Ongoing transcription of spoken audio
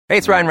Hey,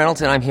 it's Ryan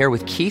Reynolds, and I'm here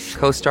with Keith,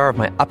 co-star of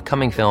my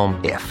upcoming film,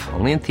 If,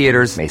 only in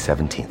theaters May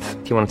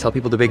 17th. Do you want to tell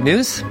people the big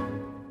news?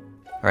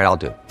 All right, I'll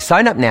do it.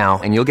 Sign up now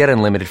and you'll get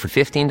unlimited for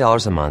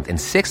 $15 a month and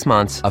 6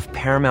 months of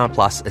Paramount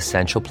Plus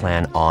Essential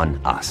Plan on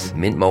us.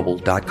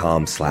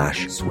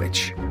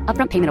 MintMobile.com/switch.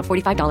 Upfront payment of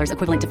 $45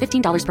 equivalent to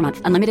 $15 per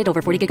month. Unlimited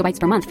over 40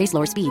 gigabytes per month. Face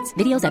lower speeds.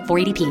 Videos at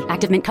 480p.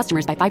 Active Mint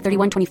customers by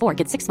 531.24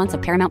 get 6 months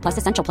of Paramount Plus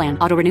Essential Plan.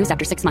 Auto renews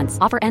after 6 months.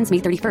 Offer ends May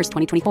 31st,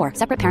 2024.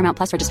 Separate Paramount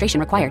Plus registration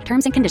required.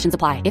 Terms and conditions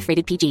apply if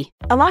rated PG.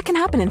 A lot can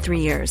happen in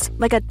 3 years.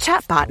 Like a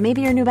chatbot may be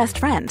your new best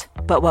friend.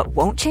 But what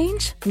won't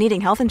change?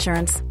 Needing health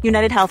insurance.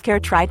 United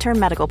Healthcare Tri-Term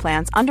Medical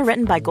Plans,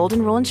 underwritten by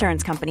Golden Rule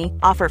Insurance Company,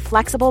 offer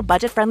flexible,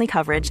 budget-friendly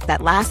coverage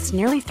that lasts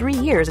nearly 3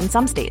 years in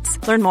some states.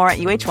 Learn more at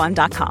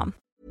uh1.com.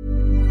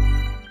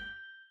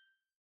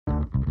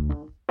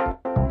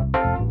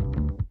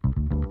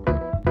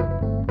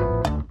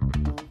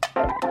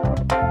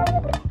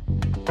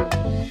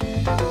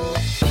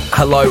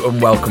 Hello and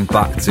welcome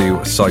back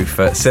to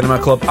Sofa Cinema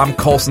Club. I'm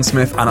Coulson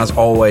Smith, and as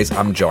always,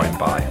 I'm joined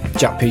by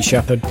Jack P.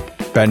 Shepherd,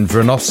 Ben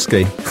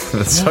Vronowski.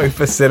 The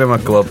Sofa Cinema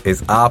Club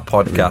is our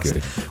podcast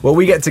where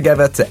we get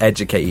together to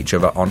educate each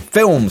other on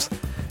films.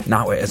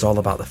 Now it is all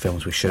about the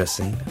films we should have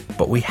seen,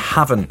 but we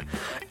haven't.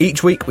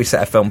 Each week we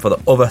set a film for the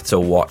other to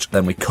watch,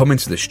 then we come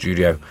into the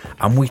studio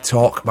and we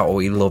talk about what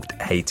we loved,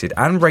 hated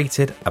and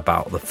rated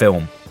about the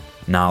film.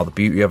 Now the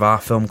beauty of our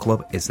film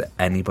club is that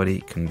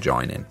anybody can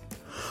join in.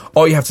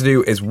 All you have to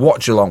do is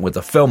watch along with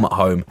the film at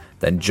home,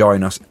 then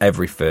join us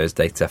every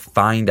Thursday to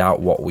find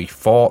out what we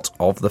thought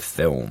of the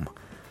film.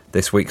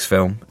 This week's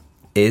film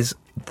is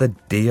The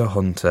Deer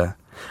Hunter,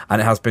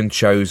 and it has been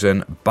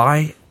chosen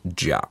by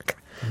Jack.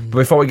 But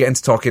before we get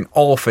into talking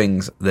all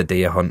things The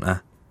Deer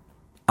Hunter,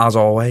 as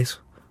always,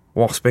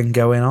 what's been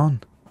going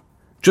on?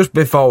 Just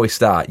before we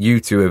start, you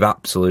two have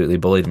absolutely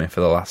bullied me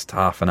for the last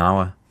half an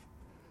hour.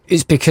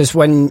 It's because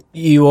when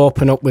you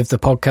open up with the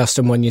podcast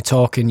and when you're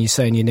talking, you're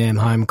saying your name,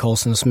 hi, I'm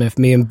Coulson Smith.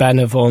 Me and Ben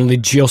have only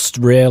just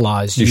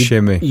realised You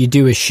shimmy. You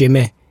do a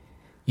shimmy.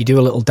 You do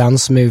a little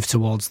dance move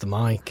towards the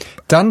mic.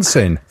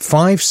 Dancing,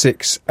 5,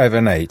 6,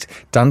 7, 8.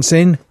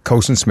 Dancing,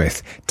 Coulson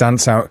Smith.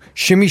 Dance out,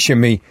 shimmy,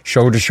 shimmy,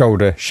 shoulder,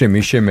 shoulder,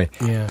 shimmy, shimmy.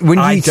 Yeah.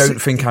 I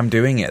don't think I'm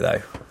doing it,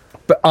 though.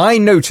 But I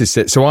noticed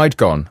it, so I'd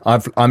gone.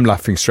 I'm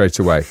laughing straight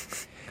away.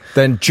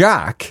 Then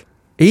Jack,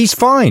 he's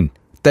fine.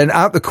 Then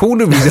out the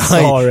corner of his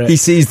eye, he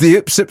sees the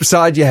ups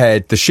upside your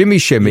head, the shimmy,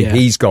 shimmy,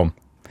 he's gone.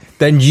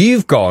 Then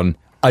you've gone,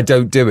 I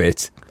don't do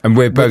it. And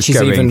we're both going. Which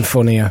is even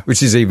funnier.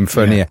 Which is even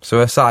funnier. Yeah.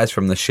 So aside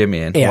from the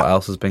shimmying, what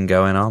else has been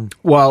going on?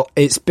 Well,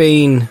 it's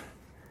been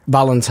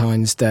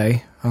Valentine's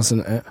Day,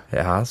 hasn't it?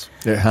 It has.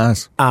 It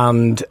has.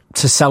 And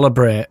to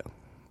celebrate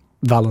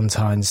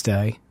Valentine's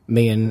Day,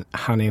 me and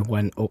Hanny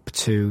went up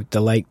to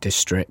the Lake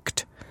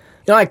District.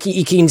 You know, like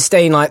you can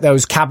stay in like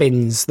those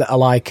cabins that are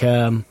like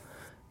in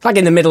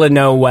the middle of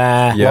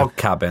nowhere. Yeah. Log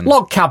cabin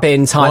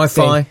type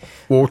Wi-Fi, thing.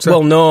 water.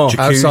 Well, no. Jacuzzi,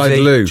 outside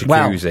the loo. Jacuzzi.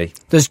 Well,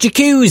 there's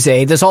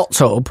jacuzzi, there's hot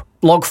tub,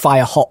 log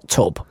fire hot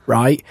tub,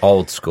 right?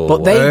 Old school.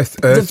 But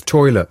Earth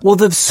toilet. Well,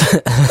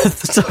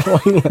 Earth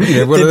toilet.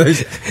 Yeah, one of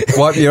those.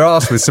 Wipe your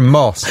ass with some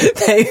moss.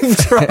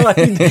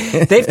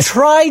 They've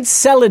tried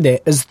selling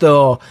it as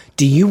though,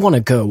 do you want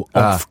to go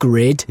off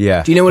grid?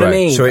 Yeah. Do you know what I right.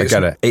 mean? So I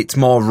get it. It's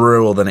more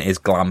rural than it is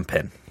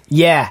glamping.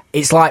 Yeah,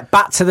 it's like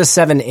back to the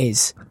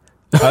 70s.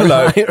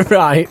 Hello.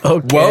 right,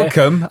 okay.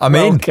 Welcome. I'm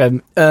in.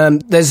 Welcome.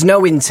 There's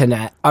no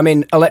internet. I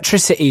mean,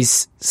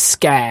 electricity's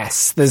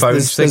scarce. Phone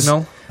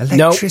signal?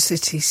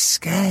 Electricity's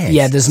scarce.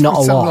 Yeah, there's not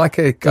a lot. Like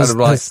a kind of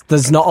like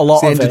there's not a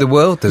lot the of end it. of the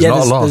world. There's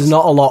not a lot. There's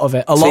not a lot of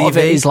it. A lot of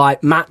it TV? is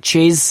like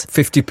matches,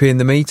 50p in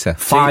the meter.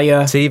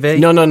 fire, TV?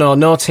 No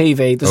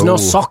TV. There's no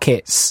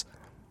sockets.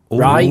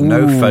 Right?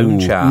 No phone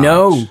charge.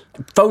 No,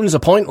 phones are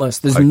pointless.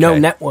 There's no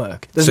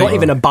network. There's So not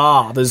even a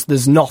bar.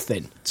 There's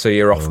nothing. So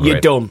you're off grid.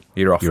 You're done.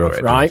 You're off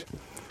grid. Right?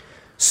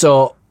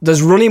 So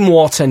there's running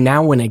water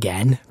now and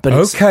again, but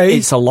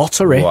it's a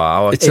lottery.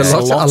 Wow. It's a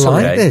lottery. I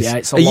like this. Yeah,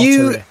 it's a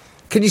lottery.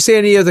 Can you see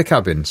any other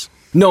cabins?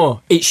 No,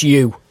 it's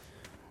you.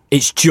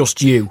 It's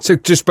just you. So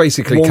just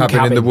basically One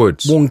cabin in the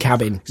woods. One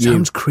cabin. You.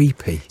 Sounds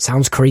creepy.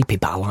 Sounds creepy,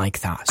 but I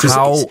like that.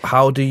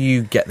 How do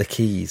you get the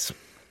keys?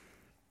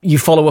 You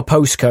follow a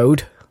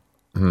postcode,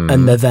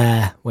 and they're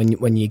there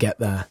when you get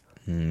there.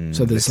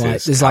 So there's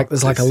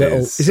like a little.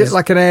 Is it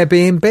like an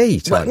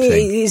Airbnb type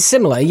thing? It's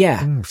similar, yeah.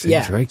 Seems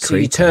yeah. very So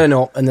you creepy. turn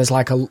up and there's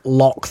like a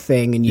lock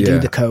thing, and you do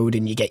the code,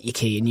 and you get your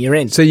key, and you're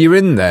in. So you're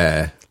in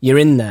there. You're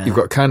in there. You've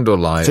got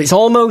candlelight. So it's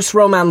almost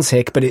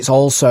romantic, but it's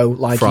also,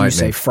 like you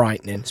say,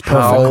 frightening. It's a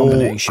perfect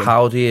combination.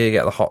 How do you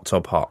get the hot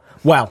tub hot?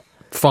 Well,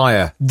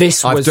 fire.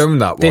 I've done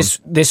that one.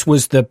 This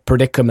was the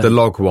predicament. The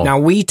log one. Now,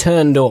 we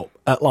turned up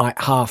at like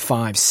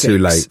 5:30, 6. Too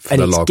late for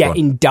and the it's log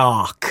getting one.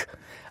 dark,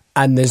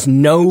 and there's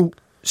no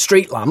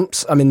street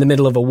lamps. I'm in the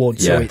middle of a wood,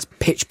 so it's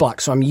pitch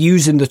black. So I'm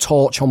using the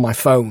torch on my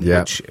phone.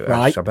 Yeah.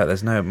 Right. I bet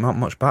there's not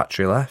much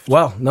battery left.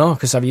 Well, no,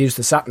 because I've used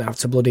the sat-nav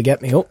to bloody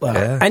get me up there.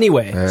 Yeah.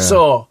 Anyway,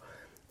 so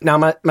now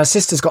my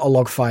sister's got a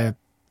log fire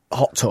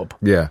hot tub.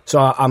 Yeah. So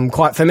I'm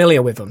quite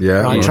familiar with them.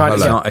 Yeah. Right? Yeah. Trying to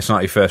It's get-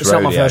 not your first it's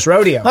rodeo. not my first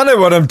rodeo. I know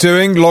what I'm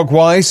doing,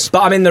 log-wise.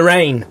 But I'm in the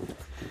rain.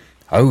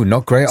 Oh,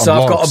 not great on So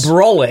I've got logs. a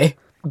brolly,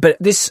 but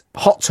this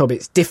hot tub,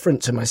 it's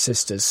different to my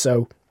sister's.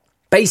 So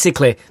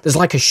basically, there's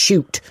like a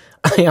chute.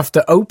 I have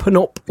to open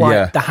up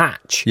the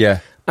hatch. Yeah.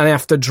 And I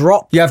have to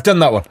drop... Yeah, I've done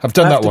that one. I've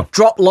done that one.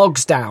 Drop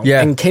logs down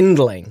Yeah. and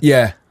kindling.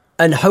 Yeah.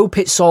 And hope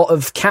it sort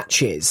of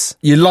catches.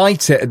 You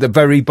light it at the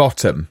very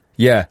bottom.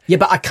 Yeah. Yeah,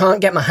 but I can't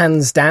get my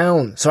hands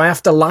down. So I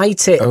have to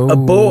light it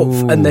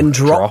above and then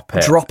drop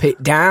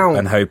it down.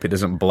 And hope it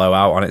doesn't blow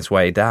out on its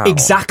way down.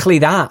 Exactly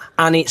that.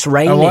 And it's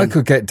raining. Oh, I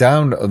could get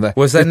down on there.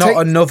 Was there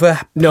not another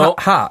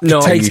hatch?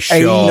 No.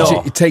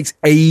 It takes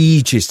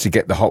ages to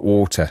get the hot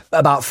water.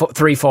 About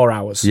 3-4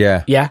 hours.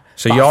 Yeah. Yeah.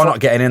 So But you're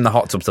not getting in the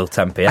hot tub till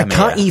 10 p.m. I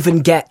can't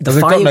even get the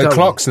They've fire got no going.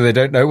 clock, so they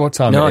don't know what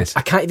time No, it is.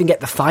 I can't even get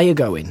the fire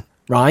going,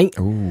 right?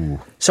 Ooh.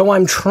 So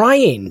I'm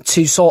trying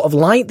to sort of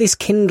light this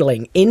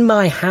kindling in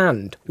my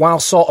hand while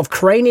sort of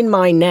craning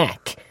my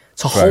neck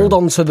to hold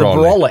onto the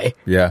brolly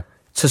Yeah.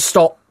 to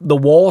stop the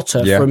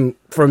water Yeah.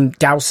 from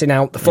dousing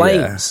out the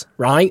flames,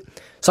 right?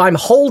 So I'm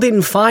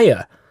holding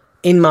fire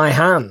in my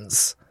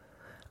hands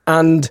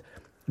and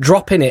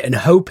dropping it and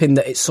hoping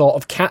that it sort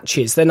of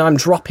catches. Then I'm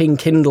dropping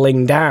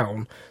kindling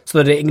down so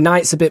that it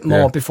ignites a bit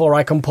more before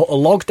I can put a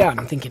log down.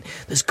 I'm thinking,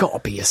 there's got to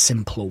be a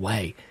simpler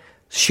way,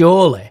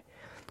 surely.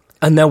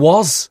 And there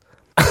was.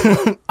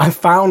 I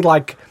found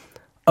like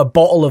a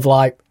bottle of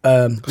like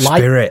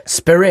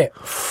spirit,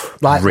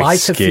 like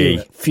lighter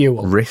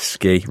fuel.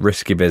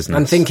 Risky business.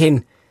 I'm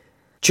thinking,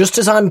 just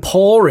as I'm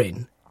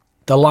pouring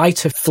the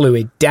lighter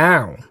fluid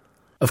down,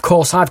 of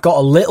course I've got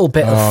a little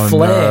bit of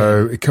flame.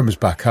 No, it comes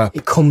back up.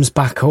 It comes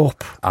back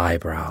up.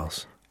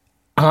 eyebrows,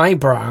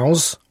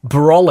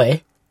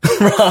 brolly,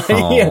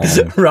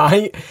 right,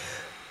 right,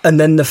 and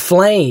then the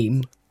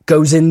flame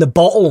goes in the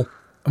bottle.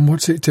 And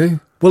what's it do?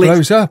 Well,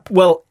 Blows up.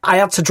 Well, I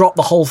had to drop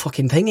the whole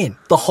fucking thing in.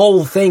 The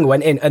whole thing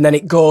went in, and then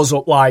it goes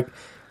up like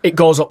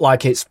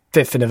it's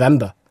 5th of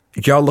November.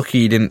 you're lucky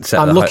you didn't set.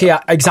 I'm the lucky.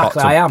 hot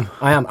Exactly, tub.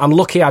 I am. I'm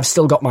lucky. I've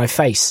still got my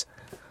face.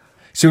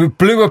 So it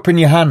blew up in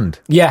your hand.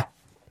 Yeah.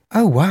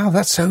 Oh, wow,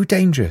 that's so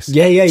dangerous.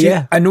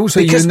 Yeah. And also,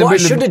 because you're in the what I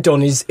middle should of have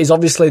done is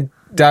obviously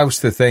douse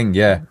the thing,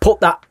 put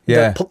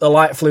the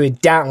light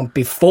fluid down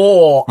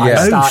before I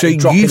Yeah. started so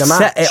dropping you the match.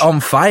 set it on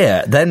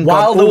fire, then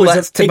While gone, there was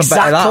let's tip a bit of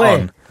that exactly.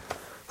 on.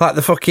 Like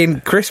the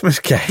fucking Christmas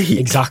cake.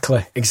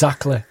 Exactly.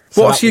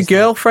 So What's that your was-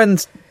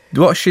 girlfriend?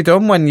 What's she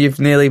done when you've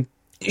nearly?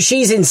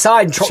 She's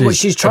inside.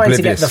 She's trying to get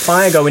oblivious. the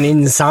fire going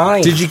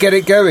inside. Did you get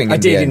it going? I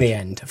did in the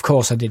end. Of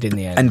course, I did in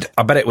the end. And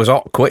I bet it was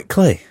hot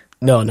quickly.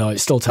 No, it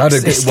still I takes.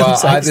 don't It still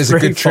takes there's a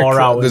good trick.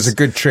 3-4 hours. There's a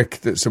good trick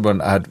that someone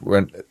had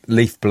when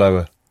leaf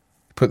blower.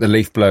 Put the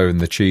leaf blower in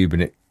the tube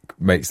and it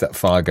makes that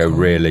fire go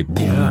really.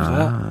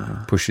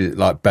 Pushes it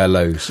like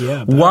bellows.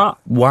 Yeah,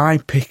 Why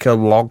pick a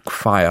log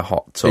fire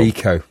hot tub?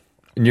 Eco.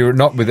 And you're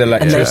not with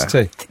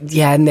electricity.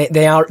 yeah, and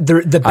they're Are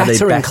they better and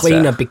better?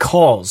 cleaner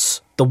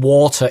because the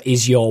water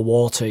is your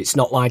water. It's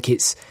not like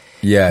it's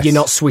Yes. you're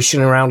not swishing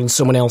around in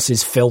someone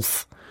else's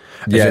filth.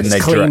 Yeah, in It's they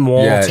clean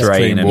water. Yeah, it's drain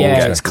clean and water.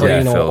 Yeah, it's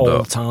clean filled all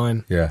up. the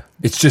time. Yeah.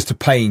 It's just a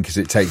pain because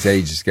it takes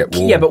ages to get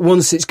warm. Yeah, but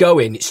once it's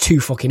going, it's too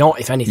fucking hot.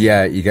 If anything.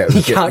 Yeah, you get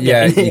You can't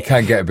get in you it.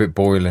 can get a bit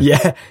boiling.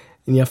 Yeah,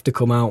 and you have to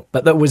come out.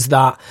 But there was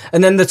that,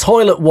 and then the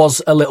toilet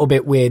was a little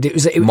bit weird. It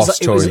was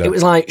toilet. it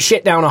was like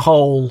shit down a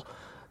hole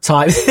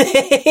type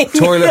thing.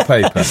 Toilet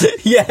paper.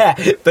 Yeah,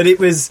 but it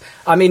was.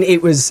 I mean,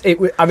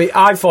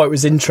 I thought it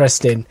was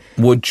interesting.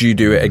 Would you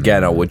do it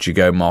again, or would you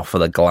go more for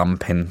the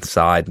glamping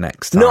side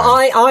next time? No,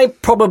 I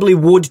probably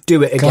would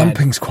do it again.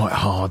 Glamping's quite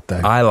hard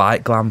though. I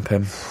like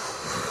glamping.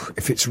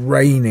 If it's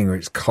raining or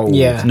it's cold.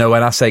 Yeah. No,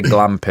 when I say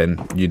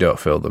glamping, you don't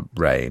feel the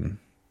rain.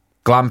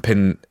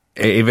 Glamping,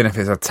 even if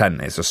it's a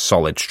tent, it's a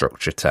solid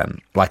structure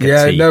tent, like a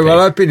Yeah, teepee. no, well,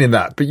 I've been in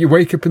that, but you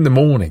wake up in the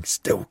morning,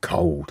 still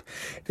cold.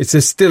 It's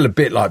still a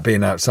bit like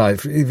being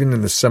outside. Even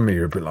in the summer,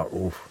 you're a bit like,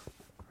 oh,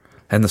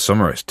 In the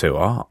summer, it's too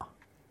hot.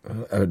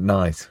 at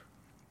night.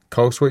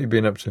 Coles, what you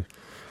been up to?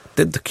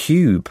 Did the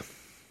cube?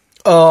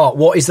 Oh,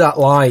 what is that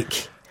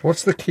like?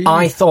 What's the key?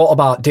 I thought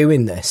about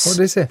doing this. What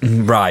is it?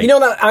 Right. You know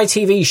that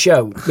ITV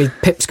show with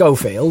Pip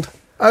Schofield?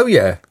 Oh,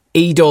 yeah.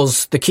 He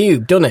does The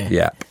Cube, doesn't he?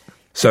 Yeah.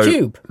 So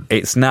Cube.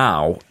 it's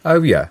now.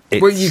 Oh, yeah.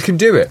 It's- Well, you can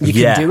do it. You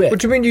Yeah. can do it. What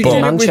do you mean you in did it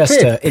with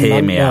Manchester? Pip?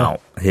 Hear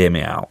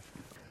me out.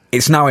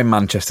 It's now in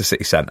Manchester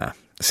City Centre.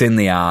 It's in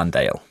the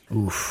Arndale.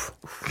 Oof.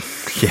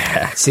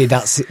 Yeah. See,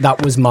 that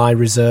was my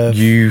reserve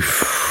You,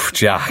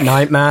 Jack.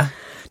 nightmare.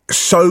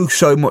 So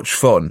much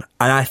fun.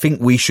 And I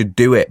think we should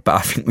do it, but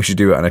I think we should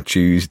do it on a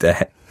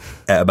Tuesday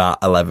at about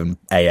 11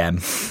 a.m.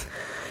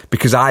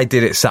 Because I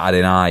did it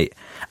Saturday night,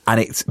 and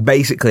it's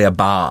basically a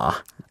bar,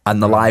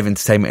 and the live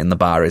entertainment in the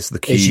bar is the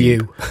Cube. It's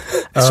you.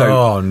 So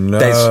Oh, no.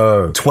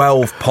 there's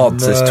 12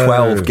 pods, there's No.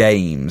 12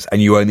 games,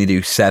 and you only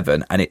do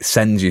 7, and it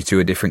sends you to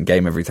a different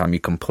game every time you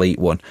complete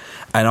one.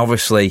 And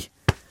obviously,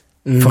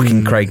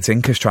 Fucking Craig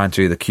Tinker's trying to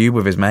do the cube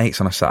with his mates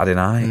on a Saturday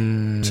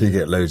night. So you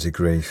get loads of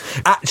grief.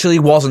 Actually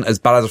wasn't as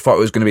bad as I thought it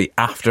was going to be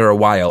after a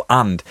while.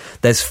 And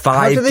there's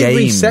 5 games. How do they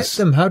reset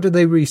them? How do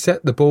they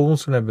reset the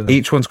balls and everything?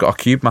 Each one's got a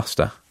Cube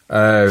Master.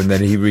 Oh, and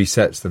then he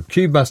resets them.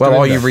 Cube Master. Well,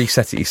 or you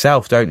reset it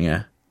yourself, don't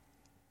you?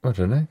 I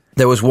don't know.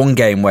 There was one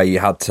game where you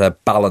had to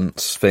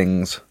balance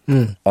things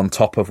on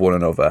top of one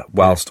another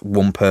whilst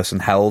one person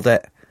held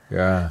it.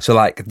 Yeah. So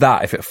like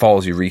that, if it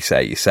falls, you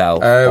reset it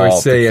yourself. Oh, or I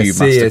see, the Cube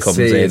Master comes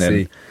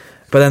in.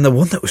 But then the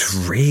one that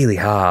was really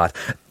hard.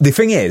 The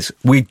thing is,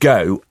 we'd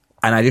go,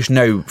 and I just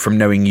know from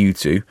knowing you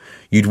two,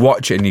 you'd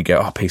watch it and you'd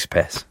go, oh, piece of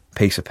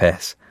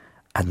piss.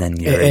 And then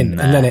you're in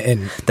there. And then it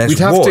in.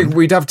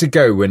 We'd have to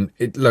go when,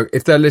 look,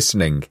 if they're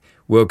listening,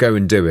 we'll go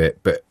and do it,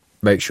 but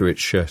make sure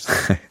it's shut.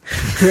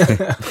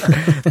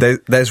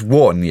 There's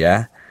one,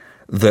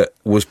 that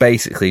was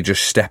basically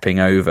just stepping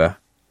over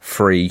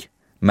 3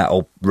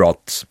 metal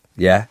rods,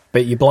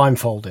 But you're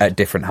blindfolded. at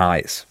different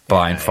heights,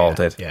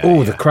 blindfolded. Yeah,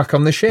 Oh, the crack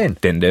on the shin.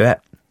 Didn't do it.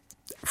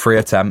 3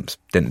 attempts,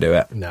 didn't do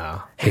it.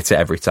 No. Hit it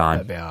every time.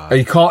 That'd be hard. Oh,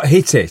 you can't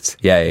hit it?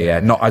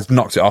 Yeah. I've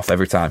knocked it off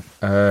every time.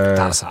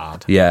 That's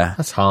hard. Yeah.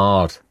 That's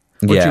hard.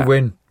 What'd Yeah. you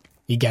win?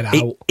 You get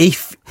out.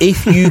 If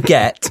you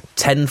get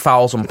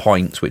 10,000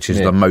 points, which is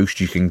the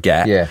most you can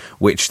get,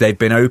 which they've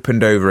been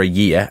opened over a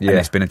year and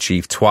it's been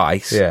achieved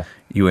twice,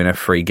 you win a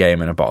free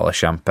game and a bottle of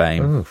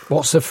champagne. Ooh.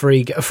 What's a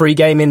free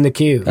game in the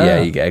queue?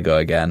 Yeah, you get to go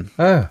again.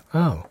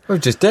 Oh. We've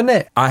just done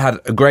it. I had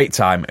a great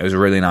time. It was a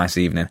really nice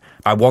evening.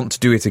 I want to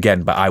do it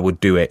again, but I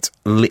would do it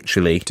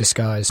literally.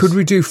 Disguised. Could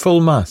we do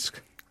full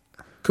mask?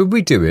 Could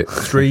we do it?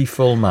 3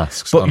 full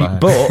masks.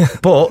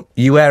 But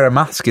you wear a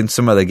mask in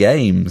some of the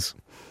games.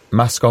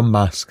 Mask on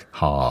mask.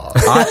 Hard.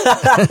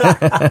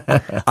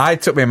 I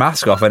took my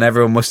mask off and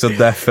everyone was stood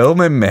there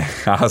filming me.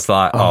 I was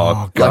like,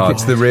 oh God. Like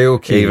it's the real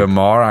queue. Even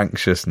more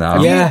anxious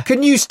now. Yeah.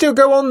 Can you still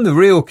go on the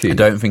real queue? I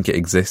don't think it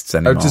exists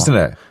anymore. Oh, doesn't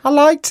it? I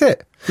liked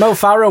it. Mo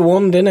Farah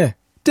won, didn't he?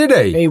 Did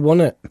he? He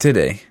won it. Did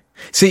he?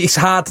 See, it's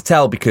hard to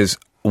tell because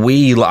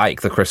we like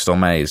the Crystal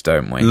Maze,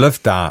 don't we?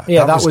 Loved that.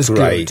 Yeah, that was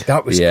great. good.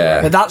 That was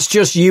Yeah. But that's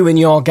just you and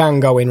your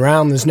gang going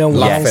round. There's no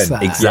one else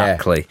there.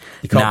 Exactly.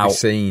 You can't Now, be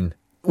seen.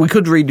 we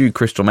could redo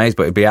Crystal Maze,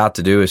 but it'd be hard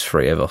to do as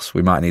 3 of us.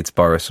 We might need to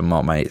borrow some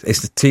more mates.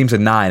 It's the teams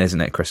of 9, isn't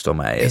it, Crystal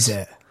Maze? Is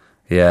it?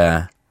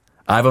 Yeah.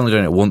 I've only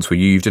done it once with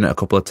you. You've done it a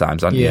couple of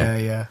times, haven't you?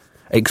 Yeah.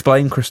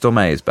 Explain Crystal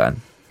Maze,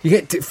 Ben. You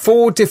get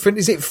 4 different...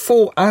 Is it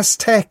 4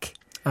 Aztec?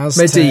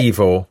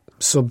 Medieval.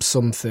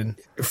 Sub-something.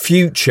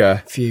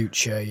 Future,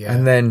 yeah.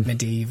 and then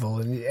medieval.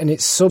 And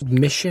it's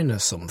submission or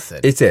something.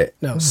 Is it?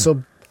 No,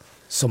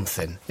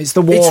 sub-something. It's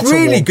the water It's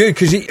really one. good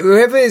because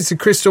whoever is the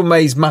Crystal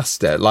Maze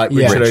master, like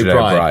Richard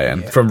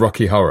O'Brien from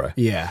Rocky Horror,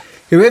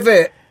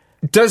 whoever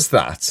does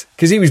that,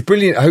 because he was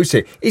brilliant at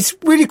hosting, it's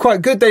really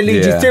quite good. They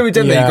lead you through it,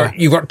 don't they?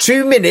 You've got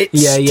 2 minutes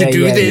to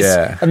do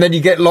this, and then you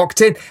get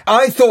locked in.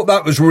 I thought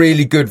that was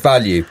really good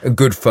value and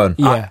good fun.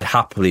 Yeah. I'd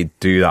happily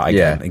do that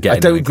again. I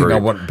don't think I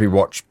want to be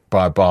watched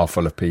by a bar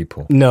full of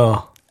people.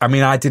 No. I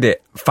mean, I did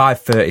it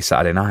 5:30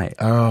 Saturday night.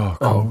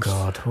 Oh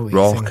God. What were you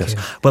Raucous.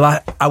 thinking?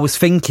 Well, I was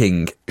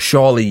thinking,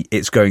 surely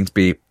it's going to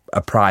be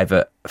a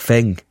private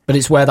thing. But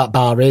it's where that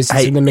bar is.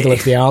 It's in the middle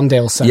of the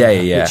Arndale Centre,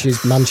 which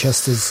is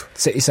Manchester's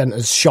city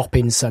centre's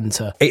shopping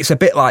centre. It's a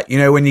bit like, you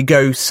know, when you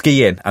go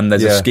skiing and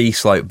there's a ski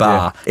slope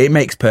bar, it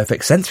makes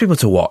perfect sense for people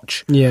to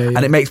watch. Yeah.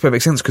 And it makes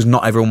perfect sense because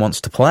not everyone wants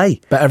to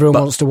play. But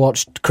everyone wants to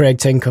watch Craig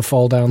Tinker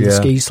fall down the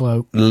ski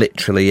slope.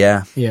 Literally,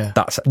 yeah. Yeah.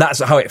 That's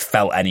how it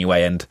felt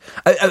anyway. And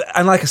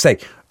like I say,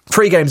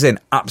 3 games in,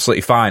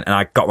 absolutely fine. And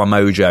I got my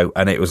mojo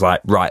and it was like,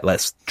 right,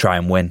 let's try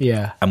and win.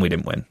 Yeah. And we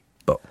didn't win.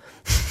 But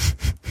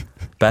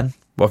Ben,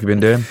 what have you been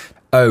doing?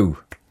 Oh,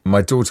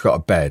 my daughter got a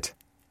bed.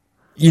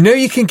 You know,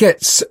 you can get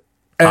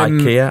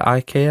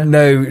IKEA.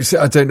 No,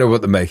 I don't know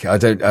what they make. I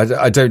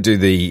don't do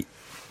the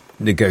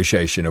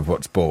negotiation of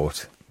what's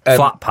bought.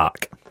 Flat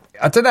pack.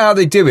 I don't know how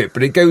they do it,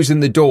 but it goes in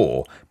the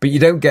door, but you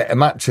don't get a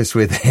mattress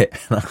with it.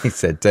 And I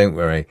said, don't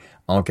worry,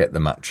 I'll get the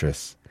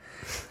mattress.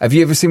 Have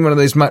you ever seen one of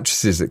those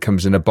mattresses that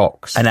comes in a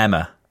box? An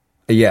Emma.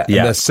 Yeah, and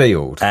they're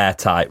sealed.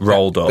 Airtight,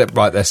 rolled up.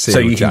 They're sealed. So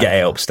you can get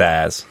it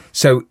upstairs.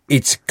 So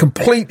it's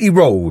completely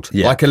rolled,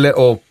 like a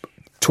little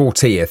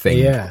tortilla thing.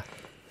 Yeah.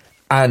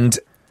 And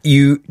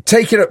you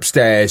take it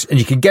upstairs and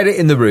you can get it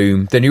in the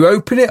room, then you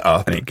open it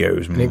up. And it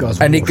goes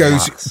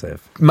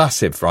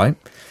massive, right?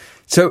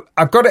 So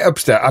I've got it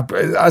upstairs.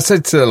 I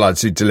said to the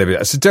lads who delivered it,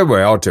 I said, don't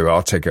worry, I'll do it.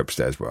 I'll take it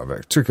upstairs, whatever.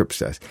 I took it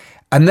upstairs.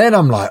 And then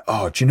I'm like,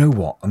 oh, do you know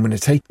what? I'm going to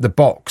take the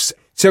box.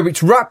 So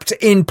it's wrapped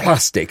in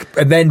plastic,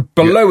 and then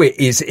below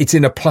it's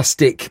in a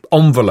plastic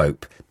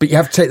envelope. But you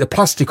have to take the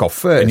plastic off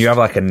first. And you have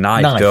like a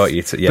knife. Don't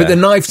you? But the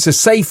knife's a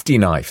safety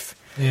knife.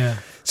 Yeah.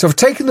 So I've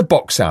taken the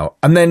box out,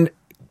 and then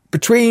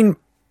between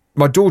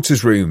my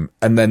daughter's room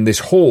and then this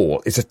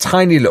hall is a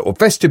tiny little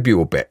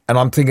vestibule bit. And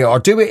I'm thinking, I'll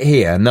do it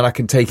here, and then I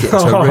can take it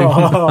into her room.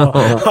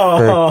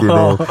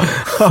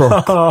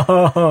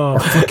 I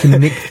fucking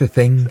nicked the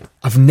thing.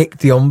 I've nicked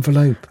the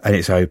envelope. And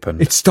it's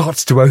open. It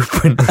starts to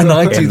open, and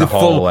I do In the the full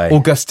hallway.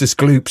 Augustus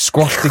Gloop,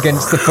 squashed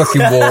against the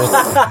fucking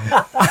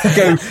wall.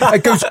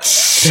 It goes,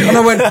 shh, and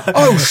I went,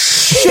 oh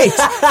shit,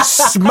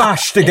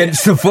 smashed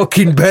against the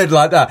fucking bed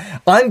like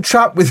that. I'm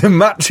trapped with a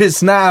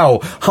mattress now,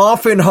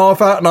 half in,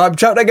 half out, and I'm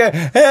trapped. I go,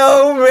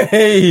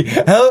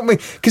 help me,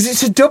 because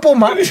it's a double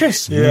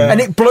mattress, and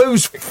it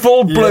blows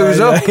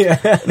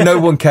up. No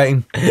one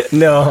came.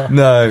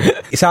 No.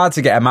 It's hard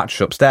to get a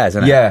mattress upstairs,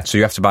 isn't it? Yeah. So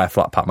you have to buy a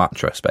flat pack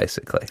mattress,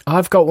 basically.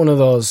 I've got one of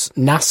those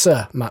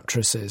NASA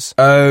mattresses.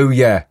 Oh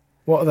yeah,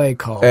 What are they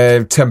called?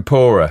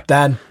 tempura.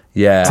 Then.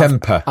 Yeah.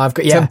 Temper. I've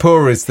got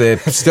Tempura is the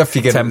stuff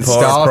you get at the Tempura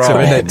starter,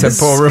 prawns. isn't it?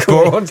 Tempura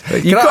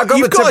prawns.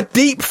 You've got a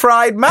deep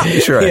fried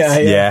mattress.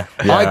 Yeah.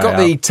 I got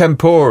the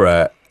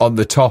tempura on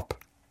the top.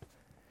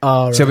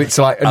 Oh, right. So it's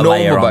like a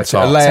layer normal on mattress,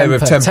 top. a layer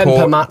of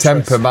Temper mattress.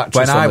 temper mattress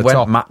When on I the went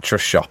top.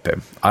 mattress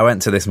shopping, I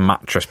went to this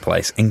mattress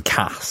place in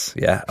Cass,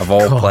 of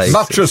all places.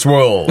 Mattress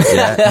World.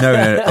 Yeah,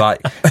 no,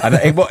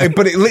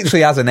 but it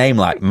literally has a name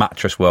like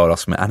Mattress World or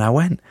something. And I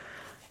went,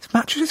 this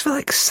mattress is for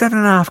like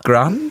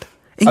 $7,500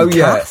 in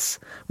Cass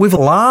with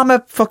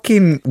llama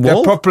fucking They're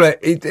wool. proper.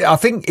 I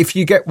think if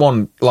you get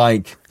one,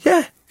 like,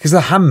 Yeah. because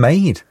they're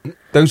handmade.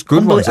 Those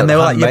good ones, And are they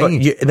were like,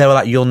 handmade. they were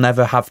like, you'll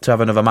never have to have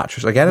another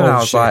mattress again. And I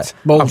was like,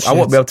 Bullshit. I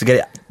won't be able to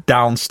get it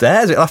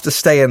downstairs. It'll have to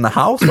stay in the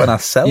house when I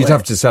sell You'd it.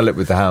 have to sell it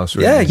with the house.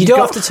 Really. Yeah, You don't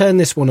have to turn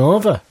this one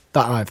over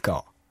that I've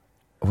got.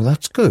 Well,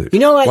 that's good. You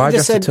know, like Why you do you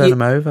just have to said, turn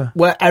them over?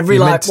 Where every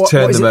You're like meant to what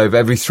turn is them it? over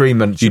every 3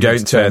 months. You you're meant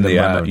don't to turn them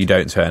round. you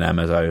don't turn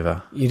Emma's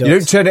over. You You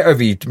don't turn it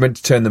over. You're meant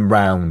to turn them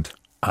round.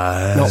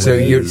 Not so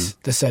with you're- these.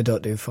 They say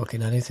don't do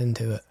fucking anything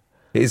to it.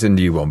 Here's a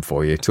new one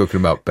for you. Talking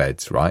about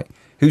beds, right?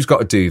 Who's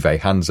got a duvet?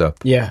 Hands up.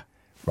 Yeah.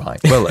 Right.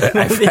 Well,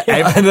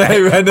 I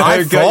know.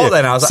 I thought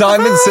then, I was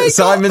like,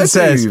 Simon a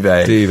says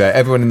duvet?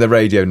 Everyone in the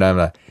radio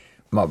now.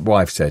 My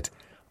wife said,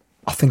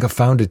 I think I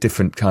found a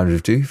different kind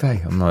of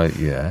duvet. I'm like,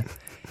 yeah.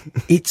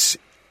 It's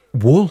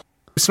wool.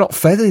 It's not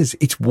feathers.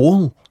 It's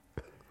wool.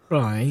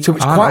 Right. So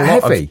it's quite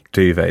heavy.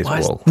 Duvets Why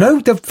is- wool. No,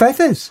 they're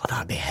feathers. Oh,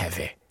 that'd be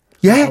heavy.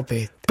 Yeah. That'll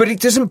be- But it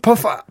doesn't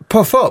puff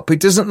up. It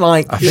doesn't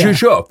like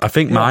shush up. I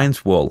think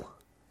mine's wool.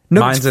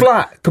 No, mine's it's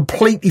flat.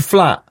 Completely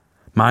flat.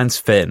 Mine's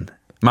thin.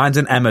 Mine's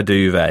an Emma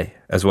duvet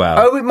as well.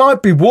 Oh, it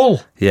might be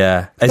wool.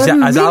 Yeah. Has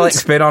Has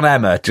Alex been on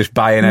Emma just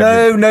buying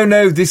everything?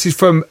 No. This is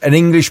from an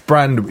English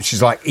brand, which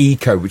is like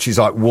Eco, which is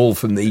like wool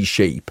from these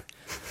sheep.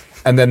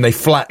 And then they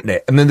flatten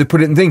it, and then they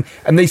put it in the thing.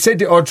 And they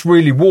said, it's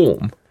really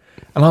warm.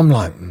 And I'm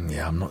like,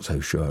 yeah, I'm not so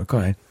sure. Go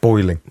ahead.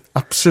 Boiling.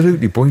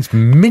 Absolutely boiling. It's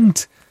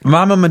mint.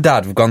 My mum and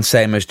dad have gone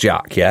same as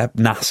Jack,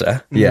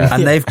 NASA. Yeah.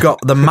 And they've got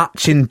the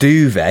matching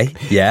duvet,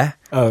 Oh, yeah.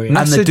 And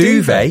NASA the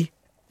duvet, duvet?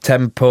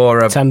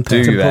 tempura duvet.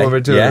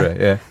 Tempura duvet,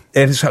 yeah.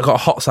 And it's got a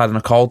hot side and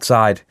a cold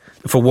side.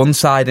 For one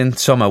side in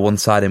summer, one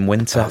side in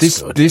winter.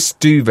 This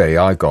duvet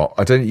I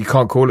got, you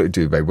can't call it a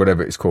duvet,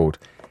 whatever it's called.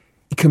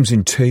 It comes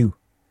in two.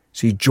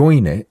 So you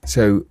join it.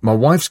 So my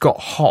wife's got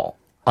hot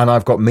and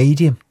I've got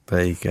medium.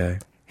 There you go.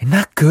 Isn't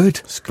that good?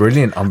 It's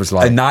brilliant. I was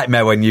like, A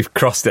nightmare when you've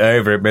crossed it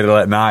over at middle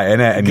at night,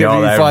 innit? And you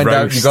you're there find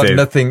roasted. out you got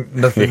nothing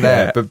Yeah.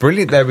 there. But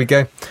brilliant. There we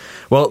go.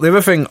 Well, the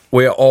other thing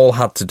we all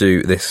had to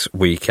do this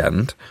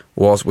weekend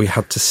was we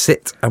had to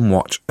sit and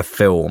watch a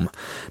film.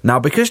 Now,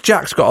 because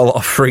Jack's got a lot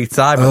of free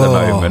time at the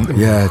moment,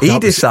 yeah, he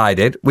that was-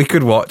 decided we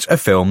could watch a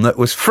film that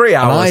was 3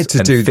 hours And I had to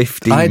do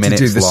 15 I had minutes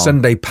to do the long.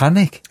 Sunday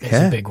Panic. It's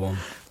a big one.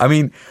 I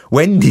mean,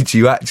 when did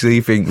you actually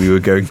think we were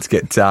going to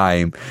get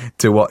time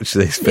to watch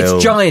this film?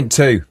 It's giant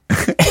too.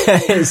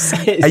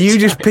 Are you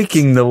just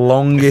picking the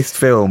longest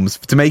films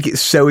to make it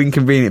so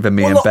inconvenient for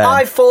me and Look, Ben?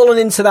 I've fallen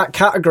into that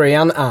category,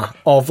 haven't I?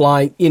 Of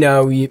like, your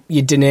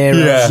De Niro's,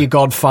 Yeah. your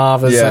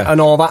Godfathers, Yeah.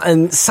 and all that.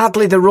 And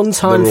sadly, the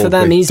runtime They're for all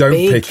them big. is Don't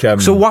big.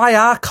 pick. So why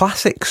are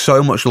classics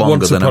so much longer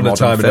Once than Upon a a modern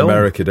Time in film?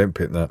 America. Don't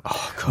pick that.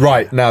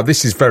 Right, now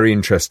this is very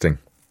interesting.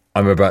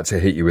 I'm about to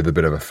hit you with a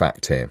bit of a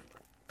fact here.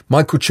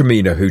 Michael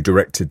Cimino, who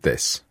directed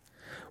this,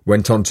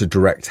 went on to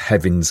direct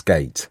Heaven's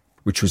Gate,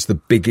 which was the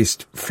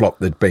biggest flop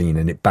there'd been,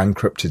 and it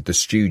bankrupted the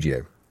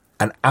studio.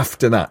 And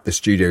after that, the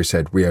studio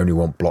said, we only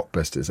want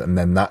blockbusters. And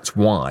then that's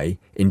why,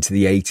 into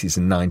the 80s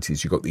and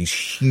 90s, you got these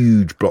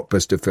huge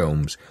blockbuster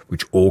films,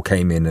 which all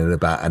came in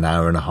about an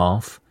hour and a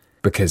half,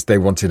 because they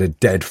wanted a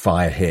dead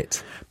fire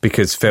hit.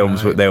 Because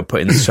films, they were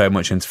putting so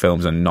much into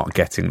films and not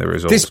getting the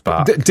results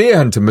back. Deer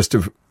Hunter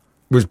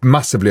was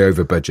massively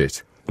over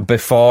budget.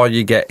 Before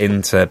you get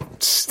into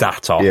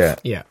stat off,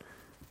 Yeah.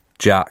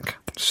 Jack,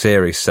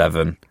 Series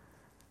 7,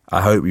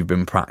 I hope you've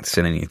been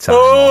practicing in your time.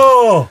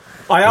 Oh,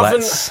 I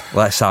haven't.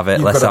 Let's have it.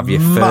 You've Let's got have a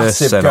your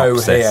first massive go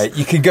synopsis. here.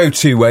 You could go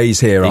two ways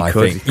here, You I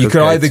could- think. you You could could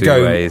go either two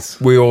go, ways.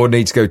 we all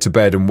need to go to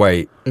bed and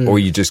wait, or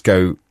you just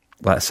go,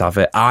 Let's have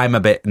it. I'm a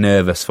bit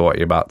nervous for what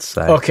you're about to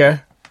say. Okay.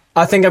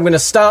 I think I'm going to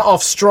start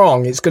off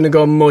strong. It's going to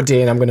go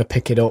muddy, and I'm going to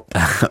pick it up.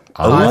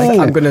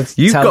 I'm going to.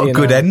 You've tell got you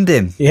good now.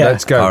 ending. Yeah.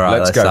 let's go, All right,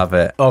 let's let's go. have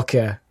it.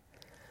 Okay.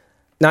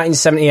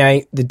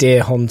 1978, The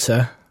Deer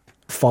Hunter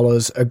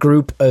follows a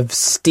group of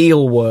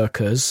steel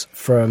workers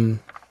from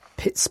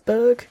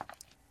Pittsburgh,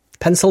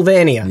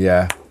 Pennsylvania.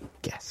 Yeah.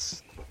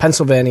 Yes.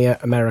 Pennsylvania,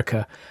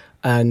 America,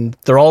 and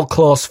they're all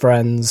close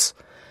friends,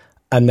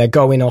 and they're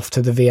going off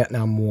to the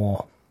Vietnam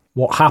War.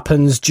 What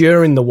happens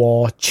during the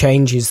war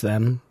changes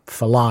them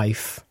for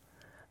life,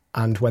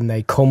 and when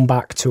they come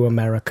back to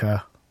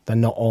America, they're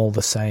not all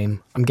the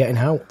same. I'm getting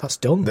out. That's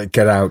done.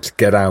 Get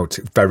out.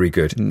 Very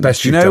good.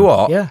 Best. Do you know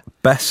what? Yeah.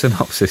 Best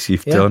synopsis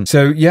you've done.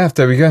 So, yeah,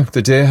 there we go.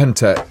 The Deer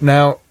Hunter.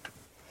 Now,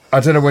 I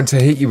don't know when to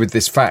hit you with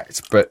this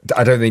fact, but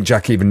I don't think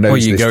Jack even knows Well,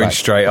 you're this going fact.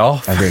 straight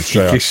off. I'm going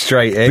straight You're off.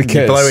 straight in. Because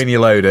You're blowing your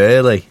load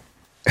early.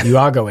 You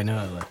are going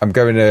early. I'm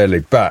going early,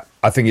 but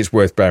I think it's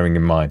worth bearing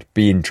in mind.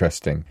 Be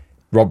interesting.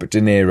 Robert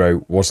De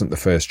Niro wasn't the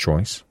first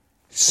choice.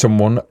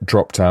 Someone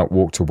dropped out,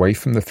 walked away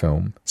from the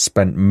film,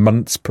 spent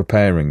months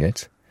preparing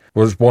it,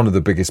 was one of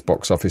the biggest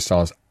box office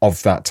stars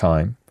of that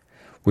time,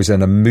 was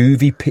in a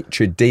movie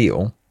picture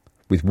deal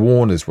with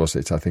Warner's, was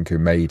it, I think, who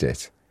made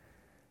it.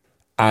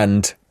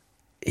 And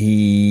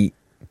he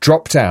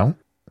dropped out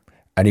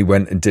and he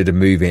went and did a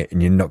movie,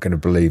 and you're not going to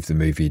believe the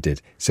movie he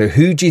did. So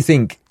who do you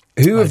think,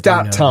 who of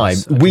that time,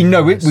 we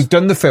know it, we've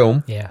done the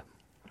film. Yeah.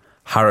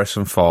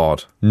 Harrison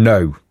Ford.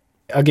 No.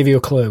 I'll give you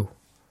a clue.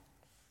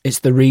 It's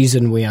the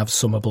reason we have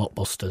summer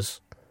blockbusters.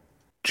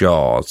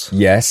 Jaws.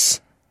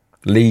 Yes.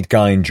 Lead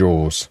guy in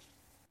Jaws.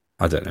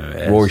 I don't know who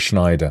it is. Roy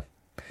Schneider.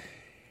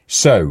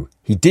 So,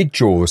 he did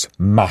Jaws,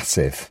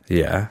 massive.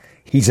 Yeah.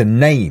 He's a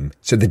name.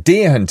 So the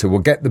Deer Hunter will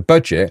get the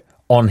budget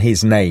on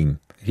his name.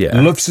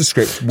 Yeah. Loves the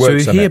script, So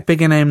works is on he a it.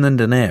 bigger name than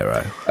De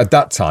Niro? At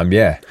that time,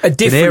 yeah. A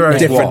different De Niro's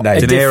name. different name. A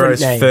De different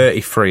Niro's name.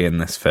 33 in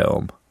this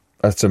film.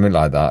 Something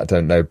like that, I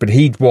don't know. But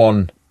he'd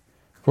won...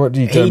 What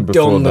did he done He'd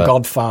before done that? The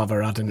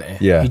Godfather, hadn't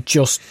he? Yeah. He'd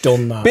just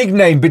done that. Big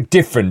name, but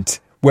different.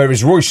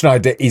 Whereas Roy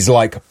Schneider is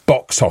like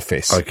box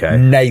office. Okay.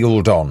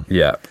 Nailed on.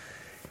 Yeah.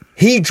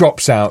 He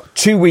drops out,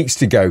 2 weeks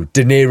to go.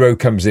 De Niro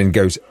comes in,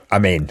 goes,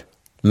 I'm in.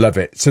 Love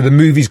it. So the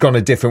movie's gone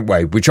a different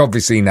way, which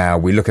obviously now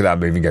we look at that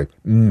movie and go,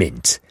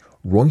 mint.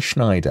 Roy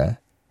Schneider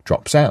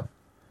drops out.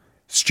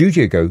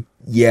 Studio go,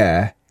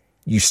 yeah,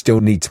 you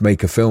still need to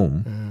make a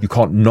film. You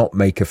can't not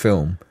make a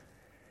film.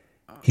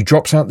 He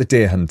drops out The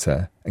Deer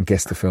Hunter, and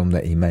guess the film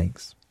that he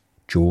makes?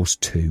 Jaws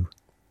 2.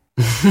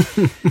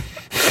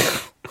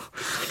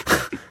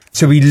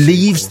 So he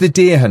leaves The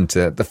Deer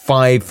Hunter, the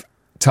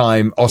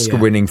 5-time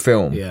Oscar-winning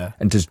film, Yeah.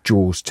 and does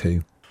Jaws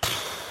 2.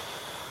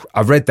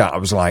 I read that, I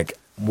was like,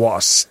 what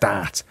a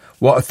stat.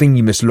 What a thing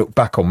you must look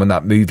back on when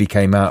that movie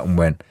came out and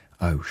went,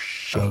 oh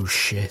shit. Oh,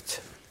 shit.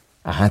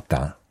 I had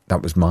that.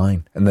 That was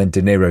mine. And then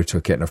De Niro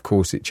took it, and of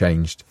course it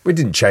changed. We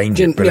didn't change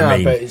it, Didn't- but yeah, I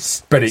mean...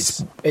 but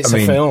it's I a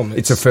mean, film.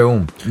 It's a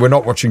film. We're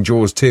not watching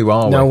Jaws 2,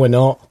 are we? No, we're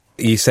not.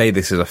 You say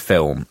this is a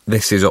film.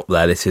 This is up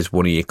there. This is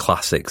one of your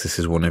classics. This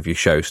is one of your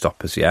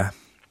showstoppers, yeah?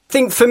 I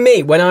think for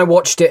me, when I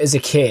watched it as a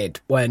kid,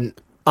 when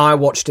I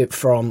watched it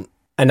from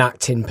an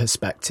acting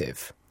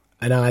perspective,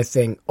 and I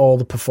think all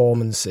the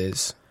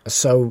performances are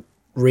so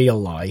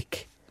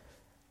real-like,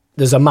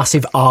 there's a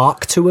massive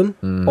arc to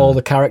them, all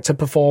the character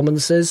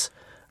performances,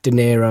 De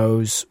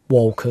Niro's,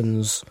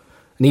 Walken's,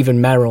 and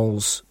even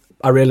Merrill's.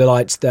 I really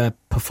liked their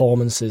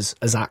performances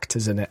as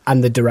actors in it,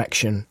 and the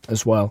direction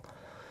as well.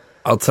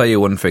 I'll tell you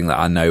one thing that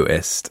I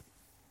noticed.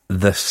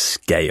 The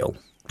scale.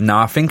 Now,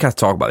 I think I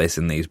talk about this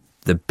in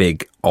the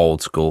big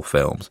old school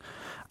films.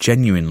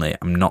 Genuinely,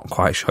 I'm not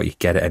quite sure you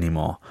get it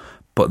anymore.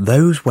 But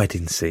those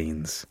wedding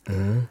scenes,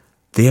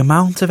 the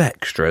amount of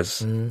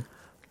extras,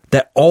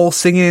 they're all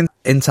singing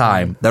in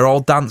time. They're all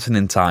dancing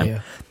in time.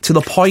 Yeah. To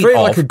the point Very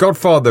of... like a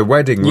Godfather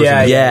wedding, wasn't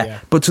Yeah, it? Yeah,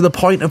 but to the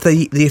point of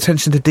the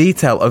attention to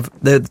detail of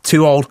the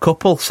two old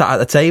couple sat at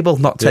the table,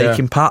 not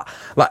taking part.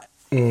 Like,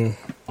 You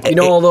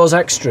know, all those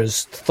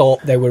extras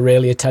thought they were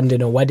really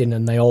attending a wedding,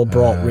 and they all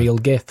brought real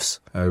gifts.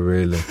 Oh,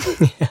 really?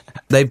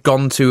 they've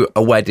gone to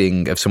a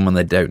wedding of someone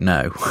they don't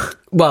know.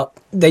 Well,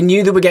 they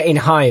knew they were getting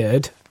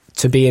hired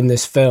to be in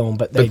this film,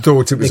 but they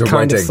thought it was they a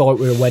kind wedding. of thought it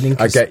was a wedding.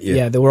 'cause, I get you.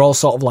 Yeah, they were all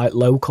sort of like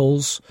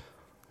locals.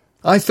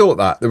 I thought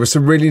that. There were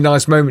some really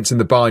nice moments in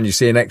the bar, and you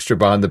see an extra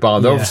behind the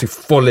bar. They're Yeah. obviously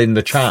full in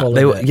the chat. Full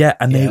They in were, it. yeah,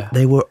 and Yeah.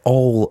 they were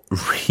all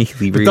really,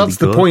 But really that's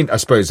good. the point, I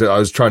suppose, that I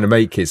was trying to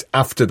make is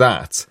after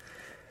that,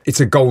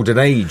 it's a golden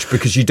age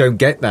because you don't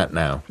get that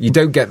now. You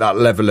don't get that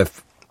level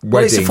of wedding.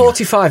 Well, it's a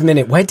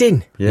 45-minute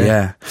wedding.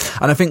 Yeah.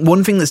 And I think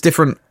one thing that's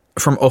different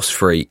from us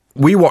three,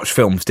 we watch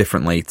films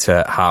differently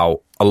to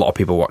how a lot of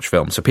people watch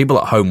films. So people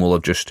at home will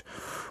have just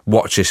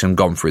watched this and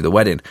gone through the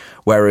wedding.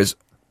 Whereas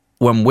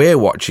when we're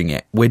watching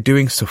it, we're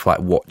doing stuff like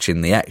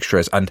watching the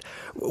extras. And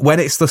when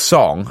it's the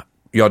song,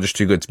 You're Just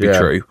Too Good to Be Yeah.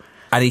 True,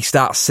 and he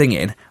starts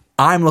singing,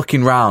 I'm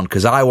looking round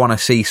because I want to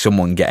see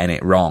someone getting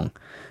it wrong.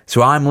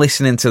 So I'm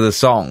listening to the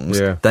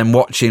songs, then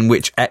watching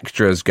which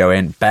extras go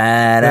in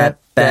when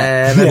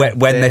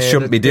they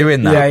shouldn't be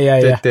doing that.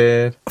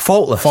 Yeah.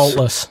 Faultless.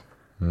 Faultless.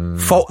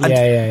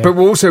 But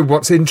also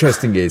what's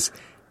interesting is,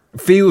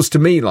 feels to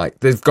me like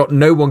they've got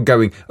no one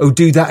going, oh,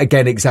 do that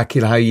again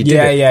exactly how you did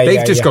it.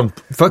 They've just gone,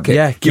 fuck it.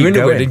 Yeah, keep You're in a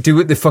going. wedding, do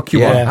what the fuck you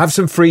Yeah. want. Have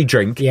some free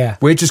drink. Yeah.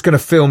 We're just going to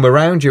film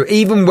around you.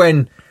 Even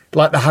when,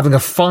 like, they're having a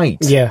fight.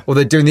 Yeah. Or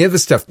they're doing the other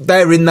stuff.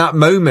 They're in that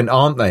moment,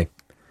 aren't they?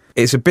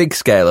 It's a big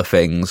scale of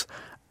things,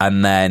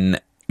 and then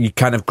you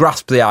kind of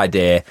grasp the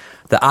idea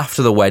that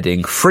after the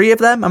wedding, 3 of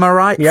them, am I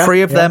right? Yeah,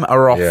 3 of them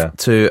are off Yeah.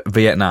 to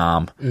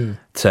Vietnam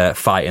to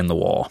fight in the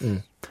war.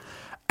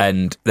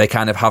 And they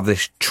kind of have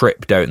this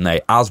trip, don't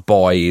they? As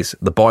boys,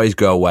 the boys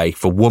go away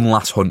for one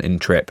last hunting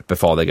trip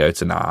before they go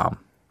to Nam.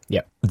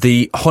 Yep.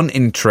 The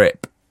hunting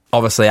trip,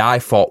 obviously, I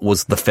thought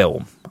was the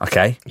film,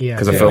 okay? Yeah,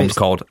 Because the yeah. film's It's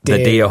called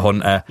The Deer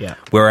Hunter. Yeah.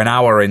 We're an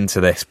hour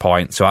into this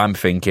point, so I'm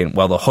thinking,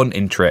 well, the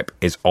hunting trip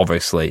is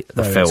obviously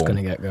the Where film. it's going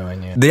to get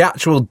going, yeah. The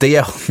actual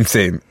deer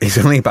hunting is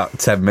only about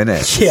 10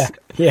 minutes. Yeah.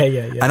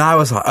 And I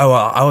was like, oh,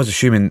 well, I was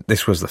assuming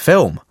this was the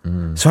film.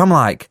 So I'm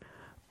like,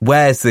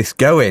 where's this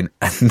going?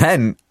 And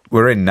then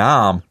we're in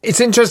Nam.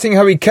 It's interesting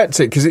how he cuts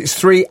it, because it's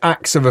 3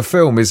 acts of a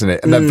film, isn't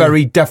it? And they're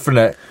very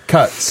definite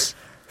cuts.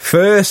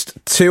 First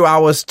 2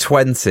 hours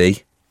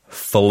 20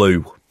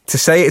 flew. To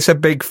say it's a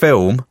big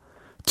film,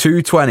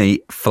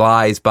 2:20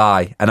 flies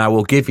by. And I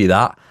will give you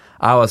that.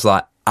 I was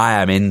like, I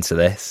am into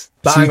this.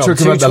 But So you hang on,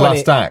 talking about the 220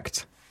 last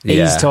act?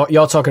 Yeah.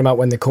 You're talking about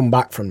when they come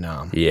back from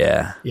Nam.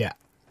 Yeah. Yeah.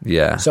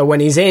 Yeah. So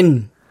when he's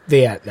in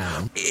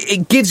Vietnam,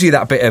 it gives you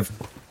that bit of,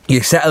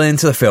 you're settling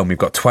into the film. You've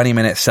got 20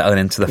 minutes settling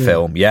into the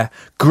film. Yeah,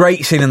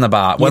 great scene in the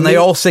bar when they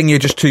all sing "You're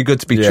Just Too Good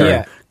to Be True."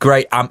 Yeah.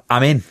 Great,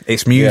 I'm in.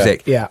 It's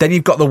music. Yeah. Then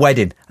you've got the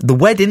wedding. The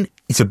wedding,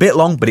 it's a bit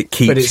long, but it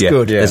keeps But it's you.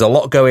 good. Yeah. There's a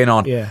lot going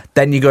on. Yeah.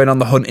 Then you're going on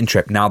the hunting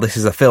trip. Now this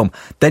is a film.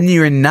 Then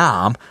you're in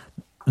Nam.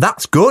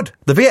 That's good.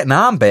 The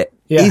Vietnam bit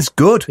is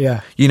good.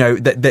 Yeah. You know,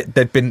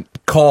 they've been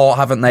caught,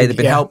 haven't they? They've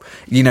been helped.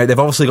 You know, they've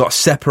obviously got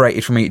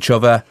separated from each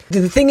other.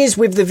 the thing is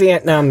with the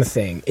Vietnam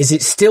thing is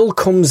it still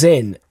comes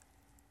in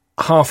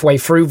halfway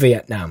through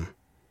Vietnam.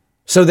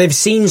 So they've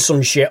seen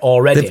some shit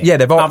already.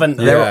 They've all, haven't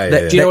they?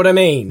 Yeah. Do you know what I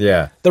mean?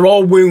 Yeah. They're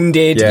all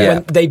wounded. Yeah.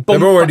 When they bump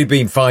They've already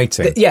been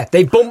fighting.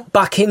 they bump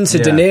back into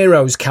De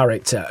Niro's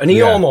character and he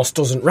Yeah. almost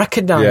doesn't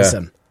recognise Yeah.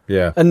 them.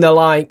 Yeah. And they're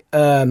like,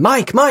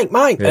 Mike.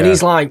 And Yeah.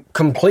 he's like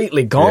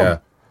completely gone. Yeah.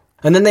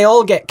 And then they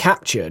all get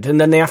captured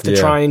and then they have to Yeah.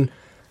 try and,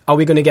 are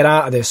we going to get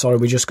out of this or are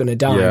we just going to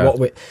die? Yeah.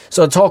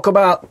 So talk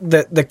about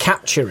the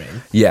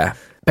capturing. Yeah.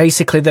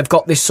 Basically, they've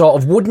got this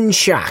sort of wooden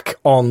shack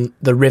on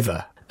the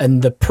river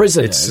and the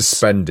prisoners, It's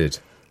suspended.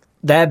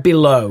 they're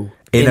below.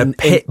 In a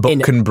pit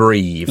but can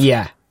breathe.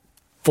 Yeah.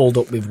 Filled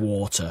up with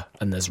water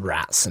and there's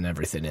rats and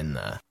everything in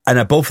there. And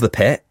above the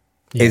pit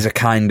is a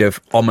kind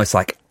of almost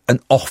like an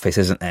office,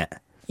 isn't it?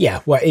 Yeah,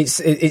 well, it's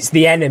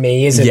the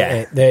enemy, isn't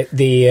Yeah. it?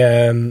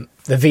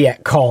 The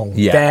Viet Cong,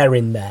 they're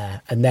in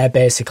there, and they're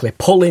basically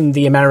pulling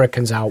the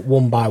Americans out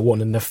one by one,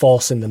 and they're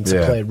forcing them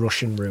to play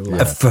Russian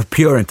roulette. For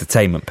pure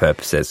entertainment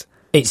purposes.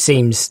 It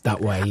seems that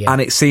way, yeah. And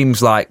it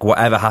seems like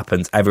whatever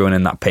happens, everyone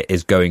in that pit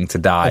is going to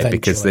die Eventually,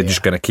 because they're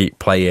just going to keep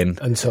playing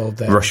Until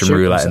they Russian shoot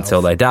roulette themselves.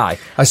 until they die.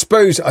 I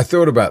suppose I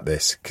thought about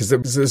this, because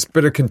there's a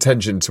bit of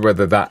contention to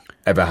whether that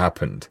ever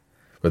happened,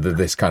 whether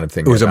this kind of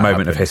thing It was a ever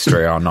moment of happened.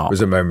 history or not. It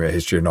was a moment of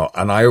history or not.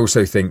 And I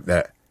also think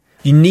that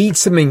you need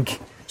something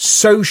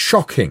so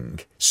shocking,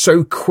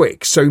 so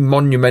quick, so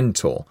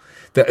monumental,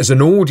 that as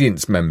an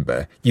audience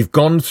member, you've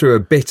gone through a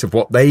bit of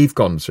what they've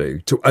gone through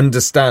to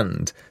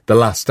understand the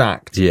last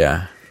act.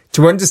 Yeah.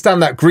 To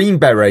understand that Green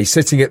Beret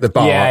sitting at the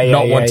bar,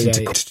 not wanting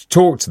to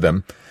talk to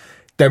them.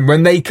 Then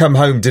when they come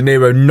home, De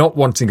Niro not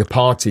wanting a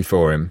party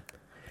for him.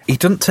 He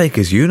doesn't take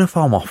his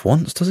uniform off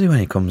once, does he, when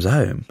he comes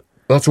home?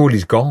 That's all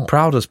he's got.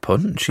 Proud as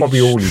punch.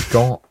 Probably all he's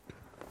got.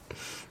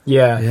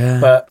 Yeah,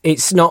 but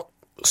it's not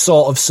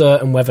sort of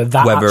certain whether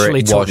Whether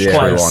actually it took was true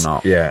place or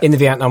not. Yeah. in the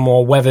Vietnam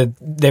War, whether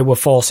they were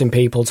forcing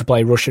people to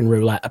play Russian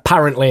roulette.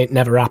 Apparently it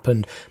never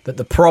happened, but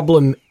the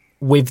problem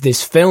with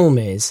this film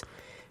is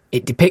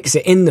it depicts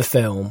it in the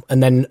film,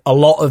 and then a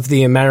lot of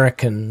the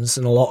Americans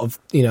and a lot of,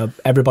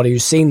 everybody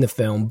who's seen the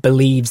film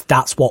believes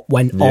that's what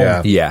went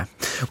on. Yeah.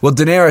 Well,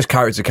 De Niro's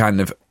character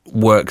kind of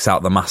works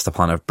out the master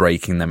plan of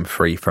breaking them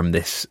free from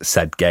this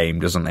said game,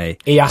 doesn't he?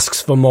 He asks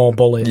for more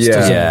bullets, Yeah.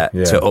 doesn't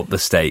Yeah, to up the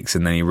stakes,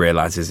 and then he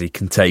realises he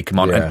can take them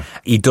on. Yeah. And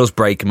he does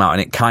break them out,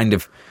 and it kind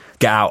of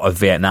get out of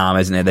Vietnam,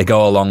 isn't it? They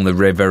go along the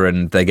river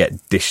and they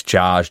get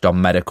discharged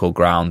on medical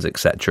grounds,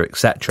 etc.,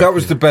 etc. That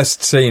was the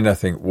best scene, I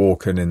think,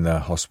 walking in the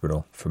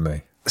hospital for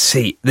me.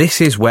 See,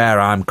 this is where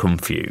I'm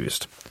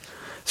confused.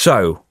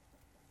 So,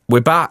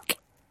 we're back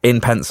in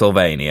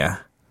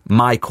Pennsylvania.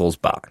 Michael's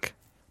back.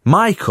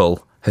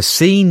 Michael has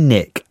seen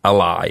Nick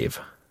alive.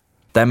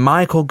 Then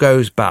Michael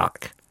goes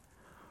back.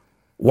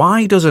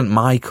 Why doesn't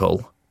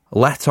Michael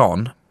let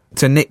on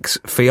to Nick's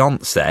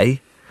fiancée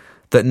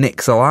that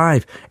Nick's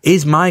alive?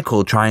 Is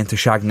Michael trying to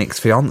shag Nick's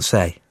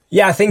fiancée?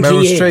 Yeah, I think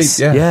Meryl he is.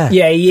 Streep, yeah.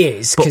 Yeah, he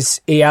is,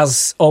 because he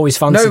has always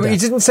fancied No, her. he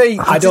didn't say...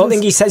 I don't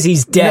think he says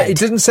he's dead. No, he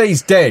didn't say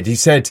he's dead. He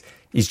said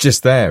he's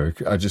just there.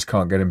 I just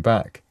can't get him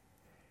back.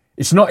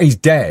 It's not he's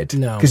dead.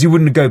 No. Because he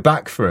wouldn't go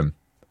back for him.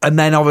 And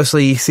then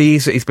obviously he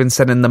sees that he's been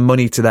sending the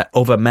money to that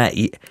other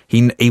mate.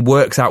 He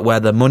works out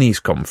where the money's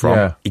come from.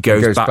 Yeah, he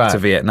goes he goes back back. to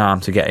Vietnam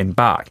to get him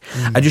back.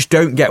 I just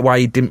don't get why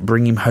he didn't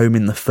bring him home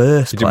in the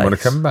first He place. didn't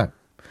want to come back.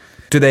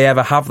 Do they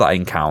ever have that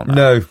encounter?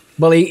 No,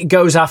 Well, he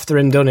goes after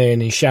him, doesn't he?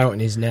 And he's shouting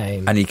his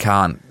name. And he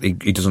can't, he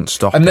doesn't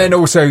stop And him. then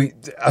also,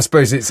 I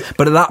suppose it's...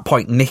 But at that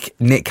point,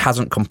 Nick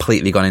hasn't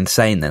completely gone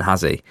insane then,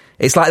 has he?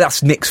 It's like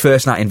that's Nick's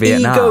first night in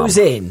Vietnam. He goes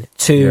in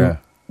to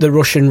the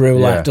Russian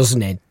roulette,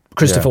 doesn't he?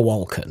 Christopher Yeah.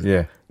 Walken.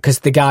 Yeah. Because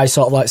the guy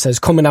sort of like says,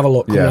 come and have a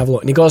look, come and have a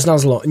look. And he goes and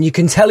has a look. And you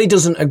can tell he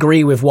doesn't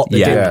agree with what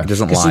they're doing. Yeah, he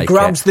doesn't like Because he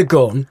grabs the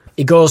gun,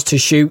 he goes to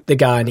shoot the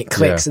guy and it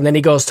clicks. And then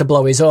he goes to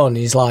blow his own. And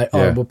he's like,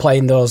 oh, we're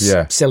playing those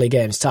silly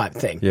games type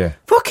thing. Yeah.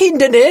 Fucking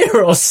De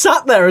Niro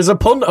sat there as a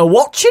punter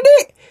watching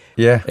it.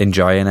 Yeah.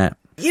 Enjoying it.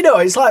 You know,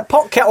 it's like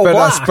pot kettle But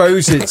black. I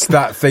suppose it's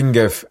that thing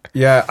of,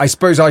 I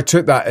suppose I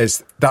took that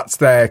as that's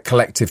their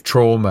collective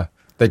trauma.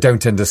 They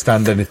don't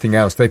understand anything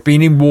else. They've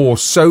been in war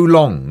so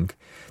long,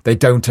 they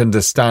don't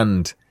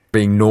understand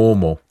being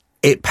normal.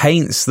 It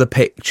paints the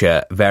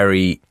picture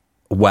very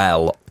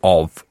well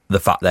of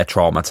the fact they're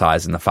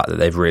traumatised and the fact that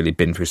they've really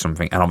been through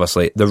something. And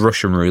obviously, the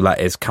Russian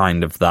roulette is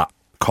kind of that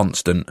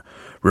constant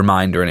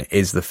reminder, and it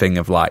is the thing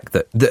of like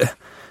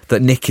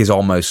that Nick is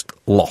almost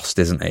lost,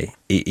 isn't he?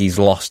 He's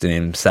lost in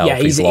himself. Yeah,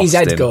 his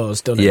head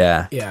goes, doesn't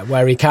it? Yeah,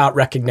 where he can't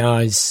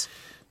recognise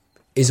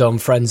his own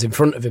friends in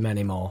front of him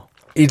anymore.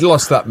 He'd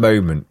lost that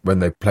moment when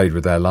they played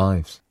with their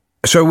lives.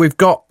 So we've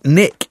got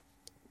Nick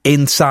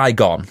in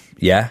Saigon,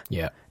 Yeah.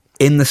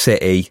 in the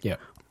city, Yeah.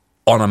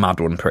 on a mad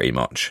one pretty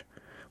much.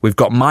 We've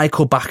got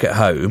Michael back at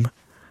home,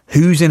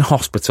 who's in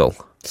hospital,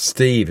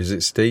 Steve, is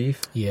it Steve?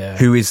 Yeah.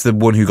 who is the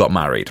one who got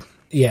married.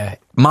 Yeah.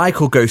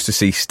 Michael goes to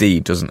see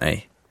Steve, doesn't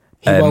he?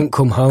 He won't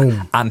come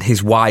home. And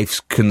his wife's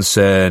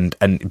concerned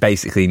and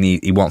basically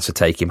he wants to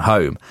take him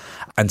home.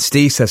 And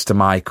Steve says to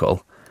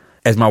Michael,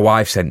 has my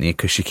wife sent you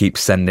because she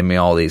keeps sending me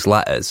all these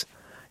letters?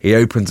 He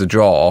opens a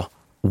drawer,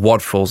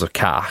 wadfuls of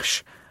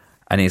cash,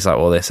 and he's like,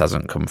 well, this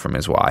hasn't come from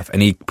his wife.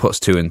 And he puts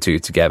two and two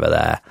together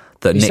there,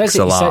 that Nick's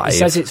alive. He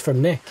says it's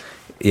from Nick.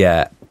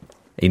 Yeah,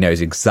 he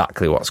knows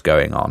exactly what's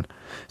going on.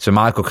 So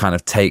Michael kind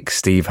of takes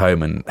Steve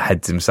home and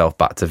heads himself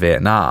back to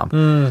Vietnam.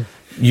 De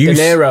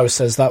Niro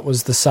says that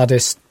was the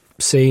saddest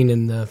scene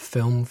in the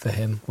film for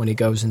him when he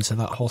goes into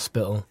that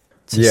hospital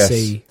to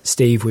see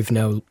Steve with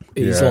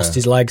he's lost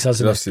his legs,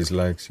 hasn't he? Lost his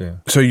legs, yeah.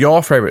 So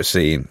your favourite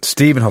scene,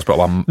 Steve in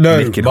hospital or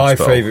No, Nick in my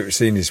hospital? favourite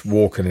scene is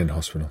Walken in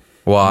hospital.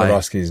 Why? I'm not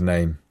asking his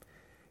name.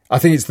 I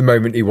think it's the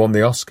moment he won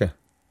the Oscar.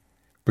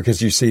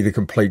 Because you see the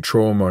complete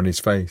trauma on his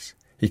face.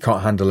 He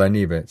can't handle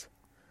any of it.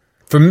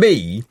 For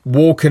me,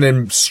 Walken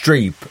and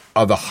Streep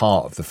are the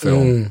heart of the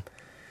film.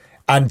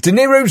 And De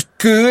Niro's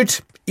good.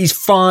 He's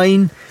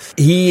fine.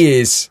 He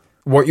is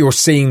what you're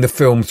seeing the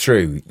film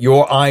through.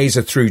 Your eyes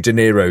are through De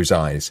Niro's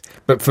eyes.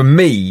 But for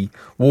me,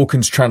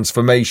 Walken's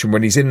transformation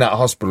when he's in that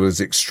hospital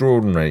is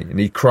extraordinary. And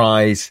he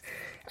cries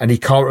and he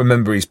can't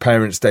remember his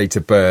parents' date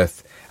of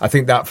birth. I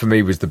think that for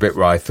me was the bit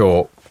where I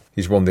thought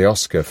he's won the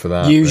Oscar for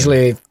that.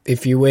 Usually,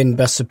 if you win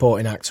Best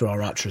Supporting Actor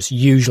or Actress,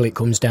 usually it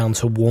comes down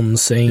to one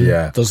scene,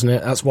 doesn't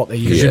it? That's what they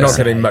usually Because you're not say.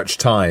 getting much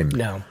time.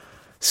 No.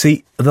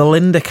 See, the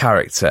Linda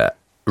character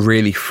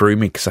really threw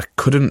me because I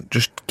couldn't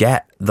just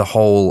get the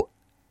whole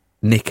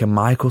Nick and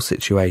Michael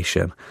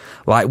situation.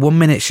 Like, 1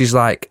 minute she's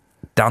like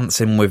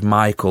dancing with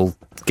Michael,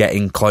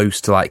 getting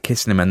close to like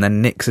kissing him, and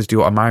then Nick says, do you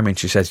want to marry me? And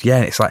she says, yeah.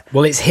 And it's like,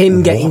 well, it's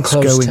him getting what's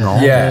close going to on?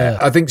 her. Yeah,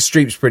 I think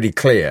Streep's pretty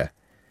clear.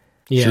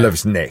 Yeah. She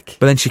loves Nick.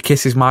 But then she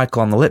kisses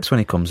Michael on the lips when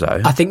he comes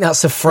out. I think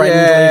that's a friendly,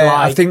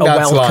 I think a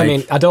that's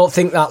welcoming. like- I don't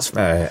think that's.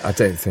 I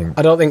don't think.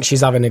 I don't think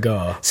she's having a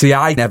go. See,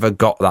 I never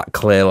got that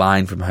clear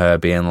line from her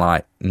being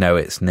like, no,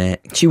 it's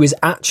Nick, She was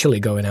actually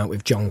going out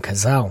with John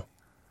Cazale,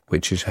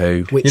 which is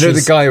who? which You know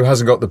is the guy who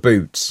hasn't got the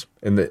boots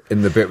in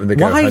the bit when they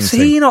go Why hunting? is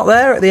he not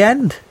there at the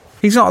end?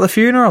 He's not at the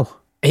funeral.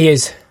 he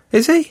is.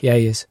 Is he? Yeah,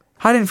 he is.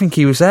 I didn't think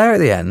he was there at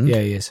the end.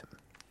 Yeah, he is.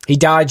 He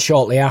died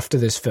shortly after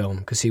this film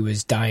because he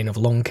was dying of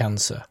lung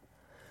cancer,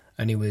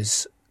 and he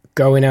was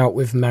going out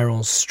with Meryl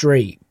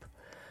Streep.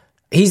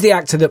 He's the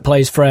actor that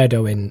plays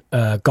Fredo in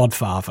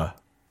Godfather,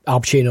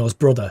 Al Pacino's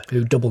brother,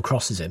 who double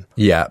crosses him.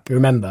 Yep.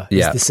 Remember, he's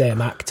Yeah. the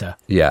same actor.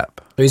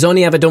 Yep. But he's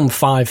only ever done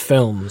 5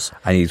 films.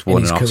 And he's in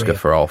won his an Oscar career.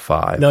 for all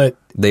 5. No,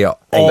 They are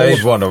all all.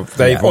 They've won.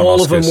 They've won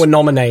all of them Oscars. were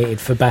nominated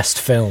for Best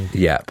Film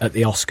Yep. at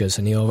the Oscars,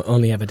 and he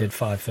only ever did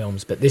 5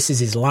 films. But this is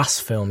his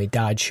last film. He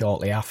died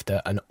shortly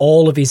after, and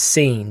all of his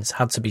scenes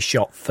had to be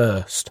shot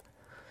first.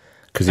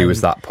 Because he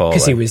was that poor.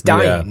 Because he was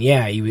dying,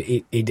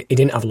 he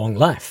didn't have long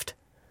left.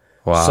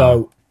 Wow.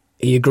 So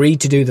he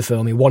agreed to do the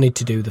film. He wanted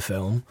to do the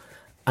film.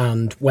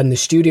 And when the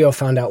studio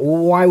found out, well,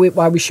 why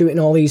are we shooting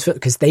all these?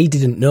 Because they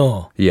didn't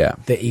know Yeah.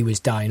 that he was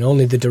dying.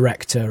 Only the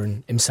director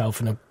and himself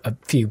and a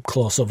few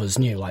close others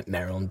knew, like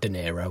Meryl and De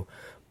Niro.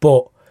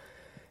 But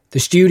the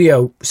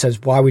studio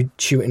says, why are we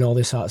shooting all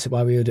this art?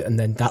 Why are we? And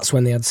then that's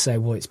when they had to say,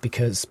 well, it's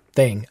because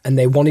thing. And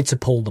they wanted to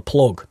pull the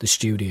plug, the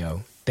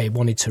studio. They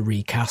wanted to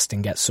recast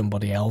and get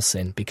somebody else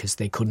in because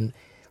they couldn't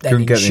then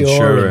Couldn't insure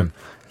insure him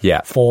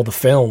Yeah. for the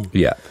film.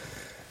 Yeah.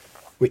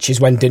 Which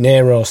is when De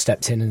Niro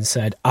stepped in and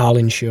said, I'll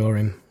insure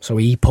him. So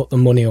he put the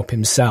money up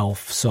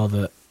himself so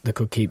that they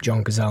could keep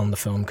John Cazale in the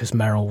film because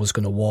Meryl was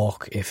going to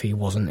walk if he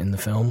wasn't in the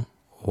film.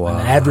 Wow.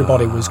 And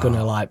everybody was going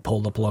to like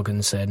pull the plug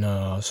and say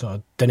no.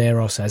 So De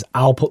Niro says,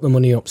 I'll put the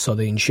money up so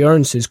the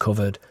insurance is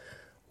covered.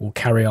 We'll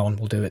carry on.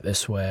 We'll do it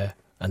this way.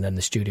 And then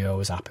the studio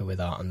was happy with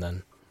that. And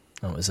then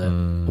that was it.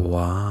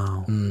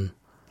 Wow.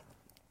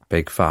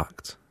 Big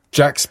fact.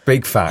 Jack's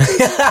big fact.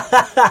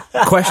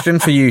 Question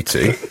for you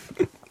two.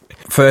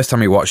 First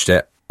time you watched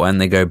it, when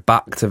they go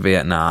back to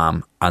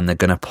Vietnam and they're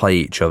going to play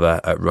each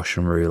other at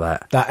Russian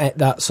roulette.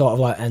 That sort of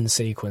like end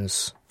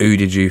sequence. Who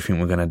did you think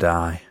were going to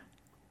die?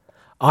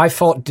 I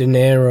thought De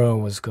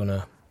Niro was going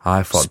to.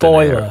 I thought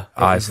Spoiler.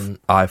 I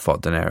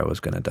thought De Niro was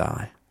going to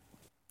die.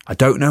 I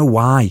don't know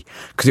why,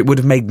 because it would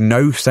have made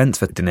no sense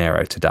for De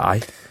Niro to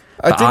die.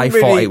 But I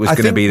thought it was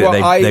going to be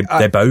that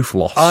they both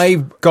lost.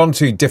 I've gone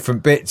to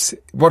different bits.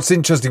 What's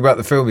interesting about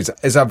the film is,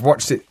 as I've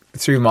watched it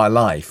through my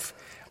life,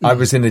 I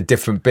was in a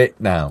different bit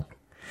now.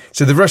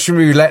 So the Russian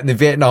roulette and the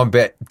Vietnam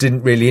bit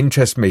didn't really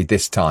interest me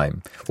this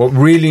time. What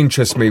really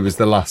interested me was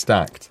the last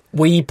act.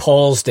 We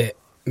paused it,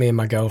 me and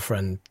my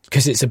girlfriend,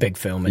 because it's a big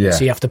film,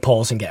 so you have to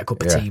pause and get a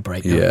cup of tea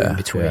break in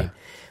between. Yeah.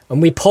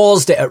 And we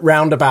paused it at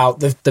roundabout.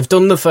 They've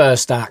done the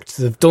first act,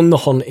 they've done the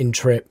hunting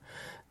trip,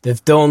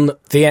 they've done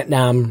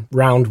Vietnam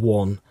round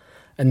 1,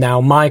 and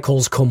now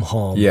Michael's come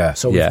home. Yeah.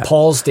 So we've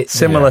paused it.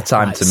 Similar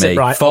time to me.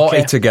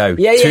 40 to go.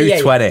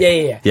 2:20.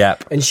 Yeah.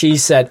 Yep. And she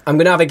said, I'm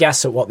going to have a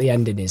guess at what the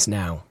ending is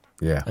now.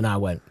 Yeah. And I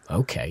went,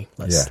 okay,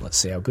 let's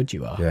see how good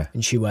you are. Yeah.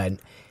 And she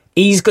went,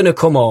 he's going to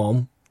come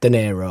home, De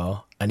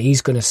Niro, and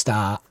he's going to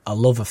start a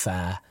love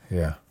affair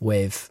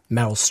with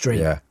Meryl Streep.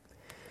 Yeah.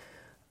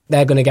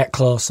 They're going to get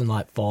close and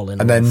like fall in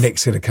love. And then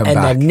Nick's going to come back.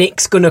 And then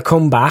Nick's going to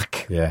come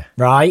back. Yeah.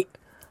 Right?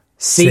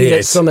 See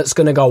that something's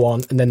going to go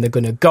on, and then they're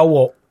going to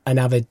go up and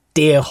have a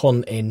deer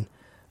hunting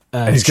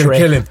and he's going to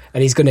kill him.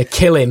 And he's going to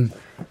kill him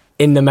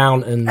in the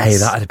mountains. Hey,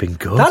 that'd have been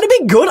good. That'd have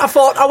been good.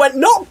 I went,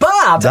 not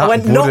bad. I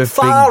went, not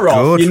far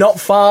off. You're not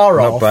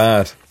far off. Not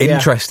bad.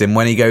 Interesting,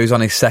 when he goes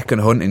on his second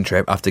hunting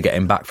trip after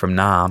getting back from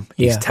Nam,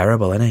 he's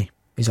terrible, isn't he?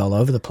 He's all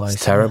over the place.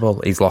 He's terrible.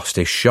 He's lost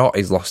his shot.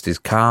 He's lost his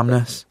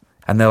calmness.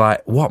 And they're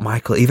like, what,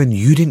 Michael? Even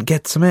you didn't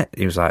get some it?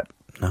 He was like,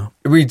 no.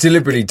 He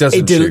deliberately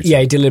doesn't shoot.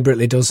 Yeah, he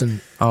deliberately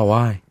doesn't. Oh,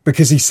 why?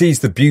 Because he sees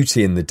the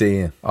beauty in the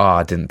deer. Oh,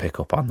 I didn't pick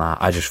up on that.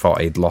 I just thought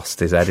he'd lost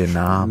his head in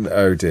Nam.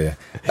 Oh, dear.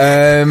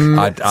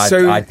 I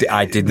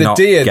did not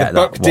get that. The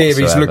buck deer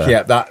he's looking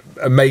at, that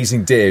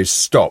amazing deer, is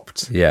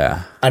stopped.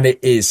 Yeah. And it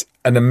is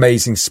an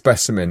amazing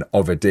specimen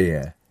of a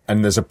deer.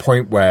 And there's a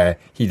point where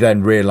he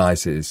then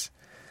realises,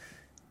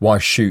 why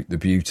shoot the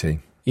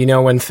beauty? You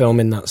know, when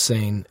filming that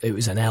scene, it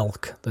was an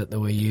elk that they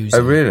were using.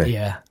 Oh, really?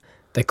 Yeah.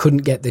 They couldn't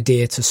get the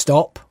deer to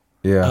stop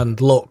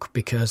and look,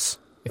 because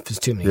if there's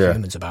too many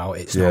humans about,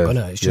 it's not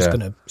gonna. It's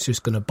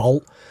just gonna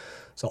bolt.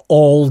 So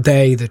all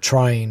day they're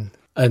trying,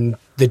 and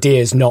the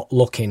deer's not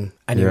looking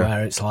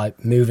anywhere. Yeah. It's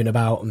like moving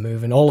about and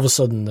moving. All of a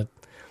sudden, the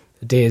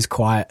deer's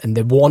quiet, and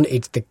they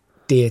wanted the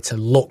deer to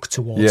look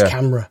towards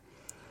camera,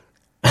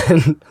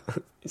 and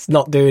it's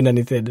not doing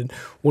anything. And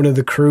one of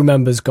the crew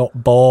members got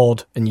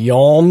bored and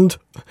yawned,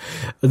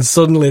 and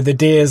suddenly the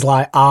deer's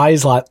like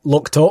eyes like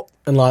looked up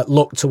and like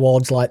looked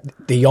towards like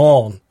the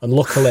yawn, and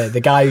luckily the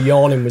guy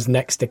yawning was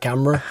next to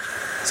camera,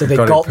 so they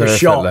got the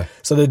shot.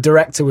 So the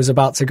director was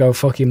about to go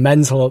fucking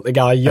mental at the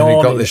guy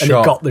yawning, and he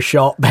got the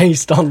shot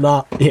based on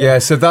that. Yeah,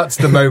 so that's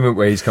the moment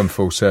where he's come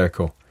full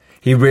circle.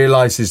 He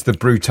realises the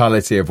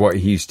brutality of what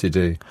he used to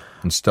do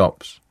and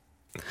stops.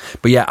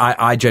 But yeah,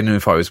 I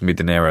genuinely thought it was going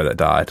to be De Niro that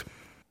died.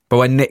 But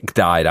when Nick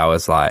died, I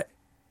was like,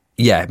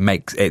 yeah,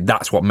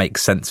 that's what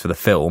makes sense for the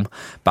film.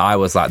 But I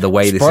was like, the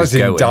way this is going... he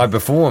didn't die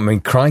before. I mean,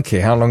 crikey,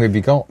 how long have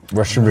you got?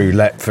 Russian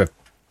roulette for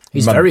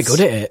He's months. Very good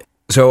at it.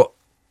 So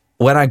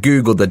when I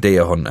Googled the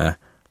deer hunter,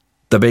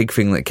 the big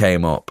thing that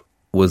came up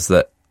was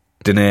that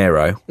De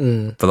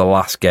Niro, for the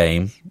last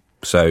game,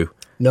 so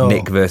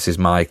Nick versus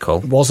Michael...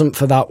 It wasn't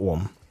for that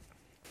one.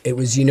 It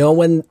was, you know,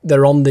 when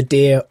they're on the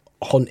deer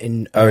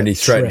hunting and he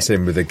threatens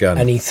him with a gun.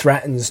 And he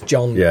threatens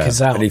John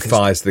Cazale. And he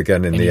fires the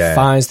gun in the air. He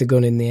fires the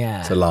gun in the air.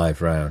 It's a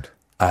live round.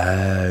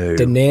 Oh.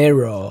 De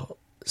Niro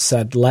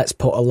said, let's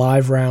put a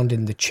live round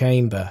in the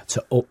chamber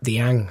to up the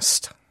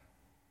angst.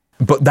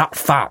 But that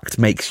fact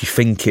makes you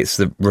think it's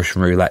the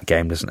Russian roulette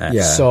game, doesn't it?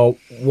 Yeah. So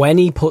when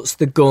he puts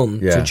the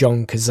gun to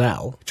John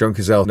Cazale... John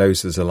Cazale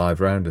knows there's a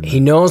live round in there. He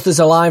knows there's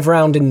a live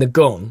round in the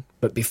gun,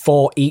 but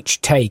before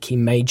each take, he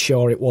made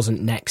sure it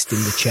wasn't next in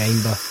the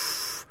chamber.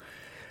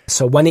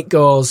 So when it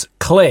goes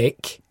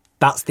click,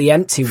 that's the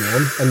empty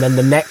one, and then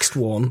the next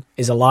one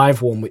is a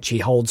live one, which he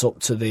holds up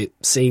to the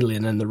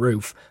ceiling and the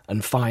roof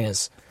and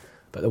fires.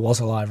 But there was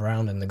a live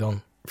round in the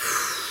gun.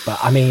 But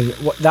I mean,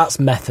 that's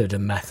method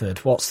and method.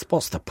 What's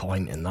the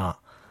point in that?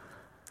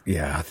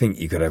 Yeah, I think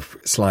you've got to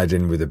slide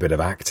in with a bit of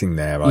acting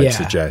there, I'd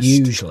suggest.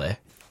 Usually.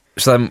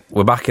 So then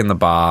we're back in the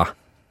bar.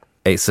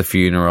 It's a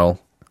funeral.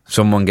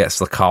 Someone gets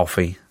the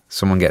coffee.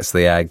 Someone gets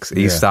the eggs.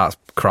 He starts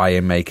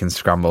crying, making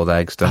scrambled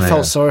eggs, doesn't he? I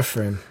felt sorry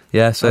for him.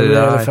 Yeah, so I did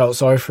I. really felt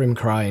sorry for him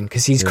crying,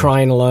 because he's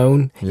crying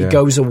alone. Yeah. He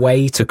goes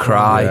away to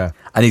cry. Yeah.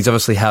 And he's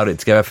obviously held it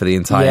together for the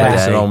entire day.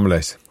 It's an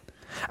omelette.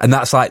 And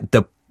that's like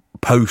the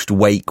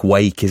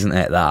post-wake, isn't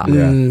it, that?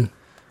 Yeah.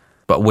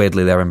 but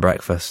weirdly they're in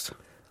Breakfast.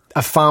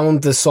 I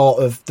found the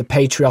sort of the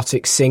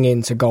patriotic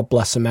singing to God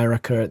Bless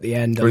America at the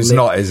end. But it's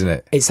not, isn't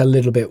it? It's a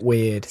little bit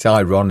weird. It's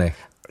ironic.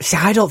 See,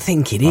 I don't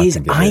think it is.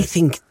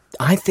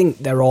 I think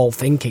they're all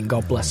thinking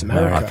God Bless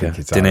America. I think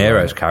it's De Niro's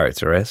ironic.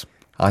 character is.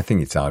 I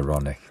think it's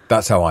ironic.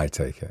 That's how I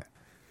take it.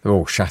 They're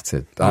all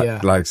shattered.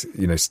 Like,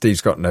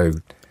 Steve's got no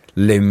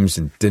limbs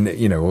and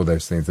all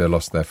those things. They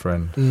lost their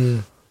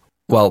friend.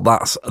 Well,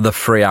 that's the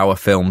 3-hour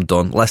film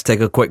done. Let's take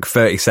a quick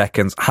 30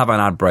 seconds, have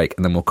an ad break,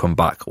 and then we'll come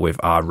back with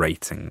our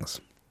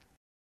ratings.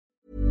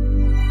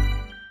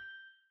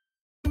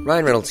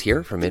 Ryan Reynolds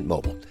here from Mint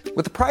Mobile.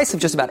 With the price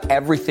of just about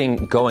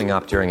everything going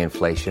up during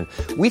inflation,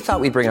 we thought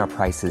we'd bring our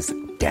prices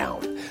down.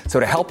 So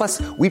to help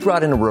us, we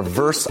brought in a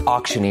reverse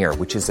auctioneer,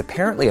 which is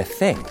apparently a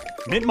thing.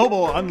 Mint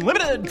Mobile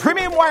Unlimited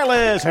Premium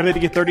Wireless. How to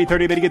get 30,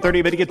 30, bit to get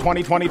 30, bit to get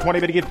 20, 20, 20,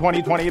 bit to get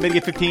 20, 20, bit to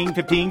get 15,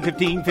 15,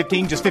 15,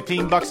 15, just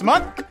 $15 a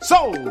month?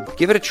 Sold!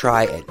 Give it a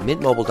try at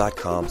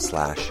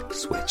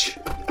mintmobile.com/switch.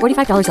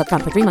 $45 up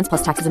front for 3 months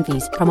plus taxes and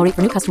fees. Promo rate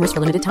for new customers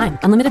for limited time.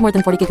 Unlimited more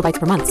than 40 gigabytes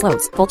per month.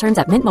 Slows full terms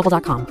at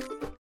mintmobile.com.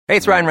 Hey,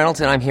 it's Ryan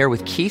Reynolds, and I'm here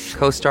with Keith,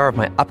 co-star of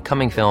my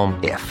upcoming film,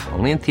 If,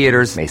 only in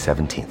theaters May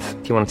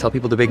 17th. Do you want to tell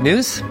people the big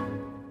news?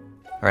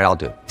 All right, I'll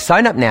do it.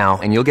 Sign up now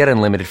and you'll get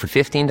unlimited for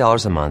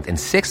 $15 a month and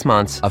 6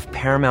 months of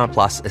Paramount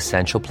Plus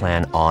Essential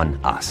Plan on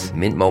us.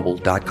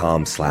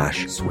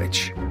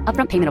 mintmobile.com/switch.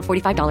 Upfront payment of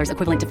 $45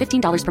 equivalent to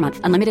 $15 per month.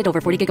 Unlimited over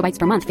 40 gigabytes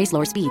per month. Face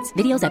lower speeds.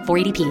 Videos at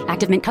 480p.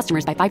 Active Mint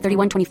customers by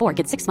 531.24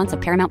 get 6 months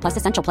of Paramount Plus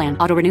Essential Plan.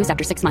 Auto renews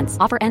after 6 months.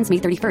 Offer ends May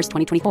 31st,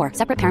 2024.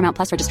 Separate Paramount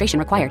Plus registration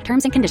required.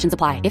 Terms and conditions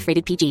apply if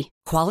rated PG.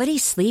 Quality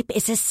sleep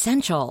is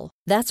essential.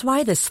 That's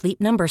why the Sleep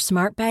Number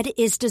Smart Bed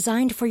is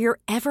designed for your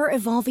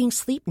ever-evolving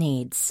sleep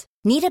needs.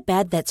 Need a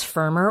bed that's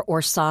firmer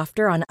or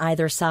softer on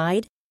either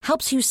side?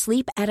 Helps you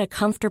sleep at a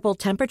comfortable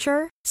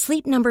temperature?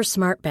 Sleep Number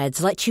Smart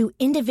Beds let you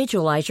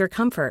individualize your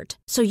comfort,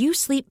 so you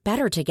sleep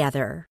better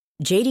together.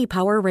 J.D.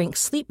 Power ranks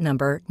Sleep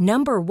Number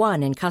number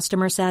 1 in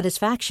customer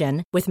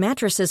satisfaction with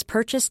mattresses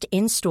purchased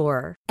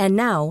in-store. And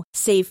now,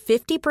 save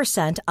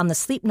 50% on the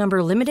Sleep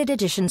Number Limited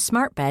Edition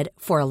Smart Bed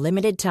for a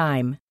limited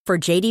time. For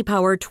J.D.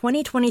 Power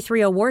 2023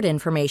 award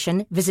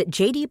information, visit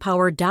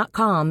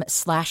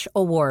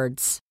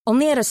jdpower.com/awards.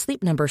 Only at a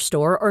Sleep Number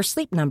store or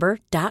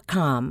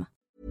sleepnumber.com.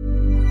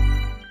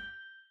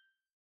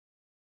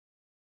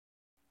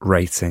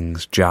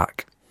 Ratings,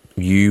 Jack.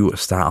 You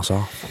start us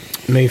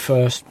off. Me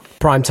first.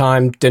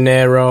 Primetime, De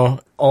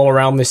Niro. All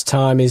around this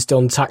time, he's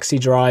done Taxi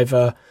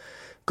Driver,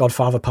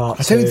 Godfather Part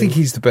 2. I don't think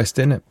he's the best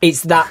in it.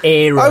 It's that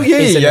era. Oh yeah,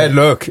 isn't yeah. it?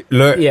 Look.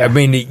 Yeah. I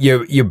mean,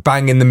 you're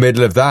bang in the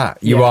middle of that.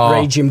 You are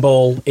Raging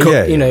Bull. He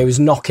was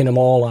knocking them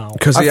all out.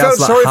 Because I felt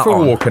sorry for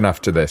Walken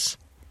after this.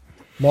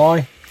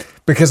 Why?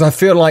 Because I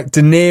feel like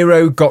De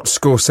Niro got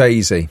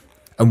Scorsese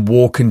and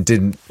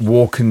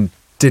Walken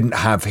didn't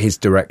have his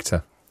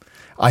director.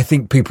 I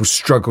think people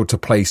struggled to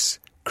place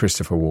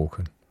Christopher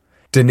Walken.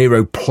 De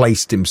Niro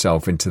placed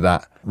himself into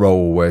that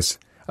role, whereas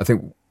I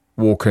think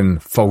Walken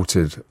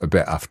faltered a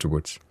bit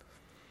afterwards.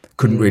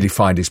 Couldn't really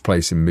find his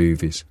place in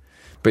movies.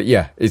 But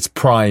yeah, it's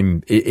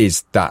prime. It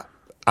is that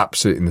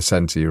absolute in the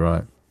centre, you're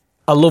right.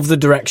 I love the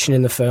direction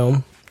in the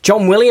film.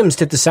 John Williams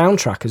did the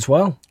soundtrack as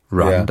well.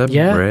 Random,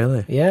 Yeah.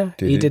 really? Yeah,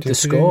 he did the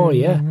score,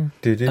 yeah.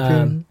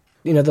 The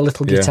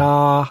little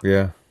guitar,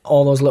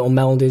 all those little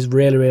melodies,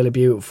 really, really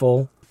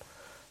beautiful.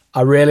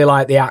 I really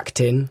like the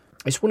acting.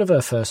 It's one of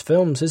her first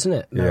films, isn't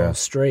it? Meryl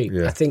Streep.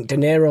 Yeah. I think De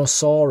Niro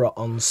saw her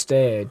on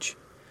stage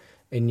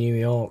in New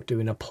York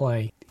doing a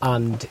play,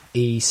 and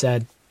he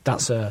said,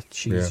 that's her.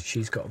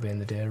 She's got to be in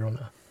the Deer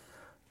Runner.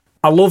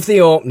 I love the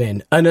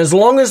opening, and as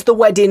long as the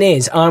wedding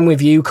is, I'm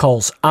with you,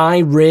 Coles. I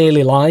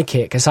really like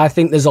it, because I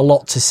think there's a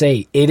lot to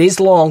see. It is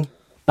long,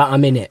 but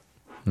I'm in it.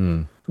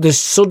 The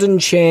sudden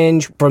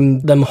change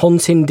from them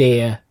hunting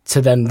deer to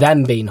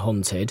them being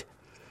hunted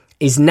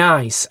is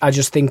nice. I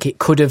just think it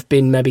could have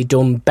been maybe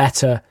done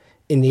better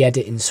in the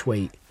editing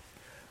suite.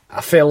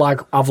 I feel like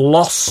I've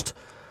lost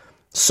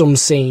some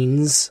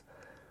scenes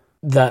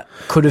that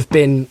could have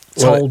been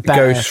told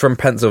better. It goes from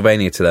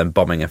Pennsylvania to them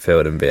bombing a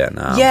field in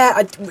Vietnam.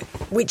 Yeah,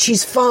 which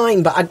is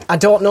fine, but I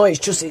don't know.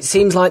 It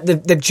seems like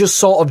they've just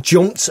sort of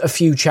jumped a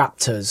few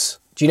chapters.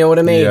 Do you know what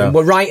I mean? Yeah.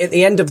 We're right at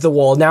the end of the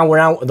war. Now we're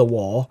out of the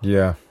war.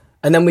 Yeah.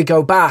 And then we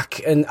go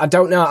back, and I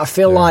don't know. I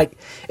feel like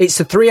it's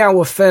a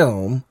 3-hour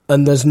film,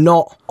 and there's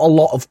not a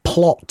lot of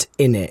plot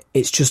in it.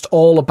 It's just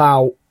all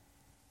about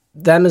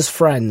them as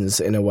friends,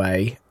 in a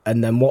way,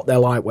 and then what they're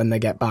like when they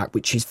get back,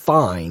 which is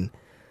fine.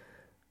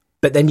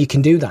 But then you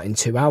can do that in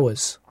 2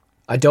 hours.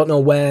 I don't know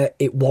where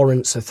it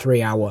warrants a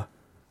 3-hour.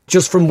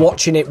 Just from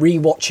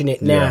rewatching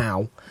it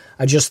now,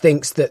 I just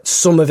think that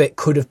some of it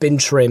could have been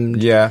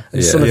trimmed.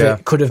 And some of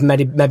it could have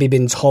maybe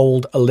been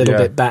told a little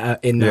bit better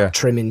in that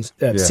trimming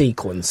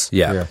sequence.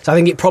 Yeah. So I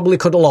think it probably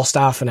could have lost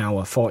half an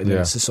hour, 40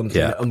 minutes or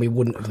something, and we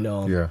wouldn't have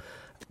known. Yeah.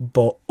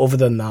 But other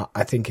than that,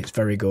 I think it's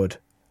very good.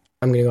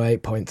 I'm going to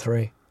go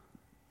 8.3.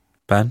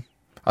 Ben?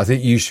 I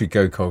think you should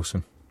go,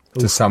 Coulson,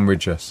 to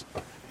sandwich us.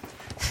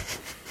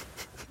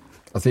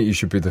 I think you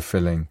should be the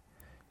filling.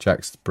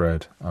 Jack's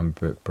bread, I'm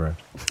bit bread.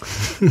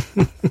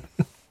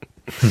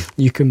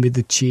 You can be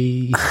the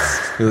cheese.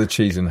 You're the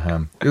cheese and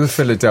ham. You're the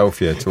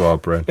Philadelphia to our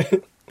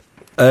bread.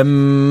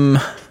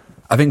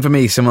 I think for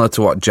me, similar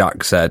to what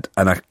Jack said,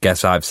 and I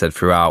guess I've said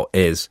throughout,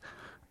 is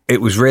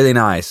it was really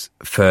nice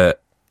for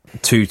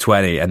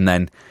 220, and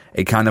then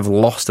it kind of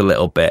lost a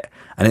little bit.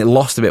 And it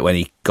lost a bit when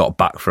he got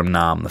back from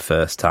Nam the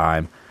first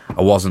time.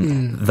 I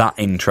wasn't that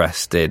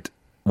interested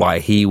why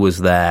he was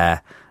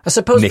there. I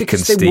suppose Nick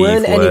because and there Steve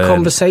weren't any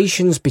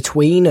conversations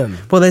between them.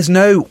 Well, there's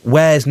no,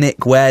 where's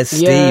Nick, where's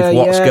Steve,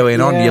 what's going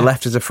on? Yeah. You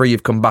left as a free,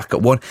 you've come back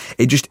at one.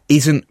 It just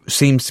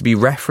seems to be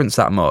referenced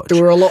that much.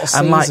 There were a lot of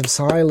scenes and of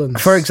silence.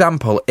 For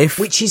example,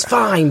 which is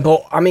fine,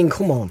 but I mean,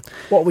 come on,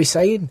 what are we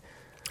saying?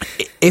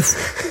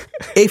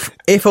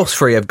 If us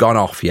three have gone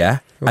off,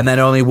 and then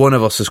only one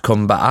of us has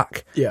come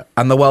back,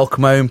 and the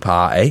welcome home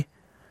party,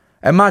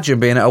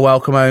 imagine being at a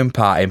welcome home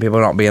party and people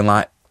not being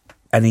like,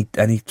 any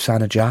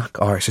sign of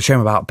Jack? Or it's a shame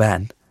about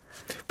Ben.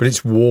 But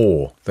it's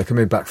war. They're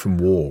coming back from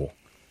war.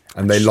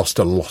 And they lost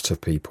a lot of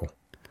people.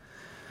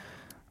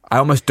 I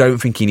almost don't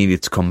think he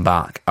needed to come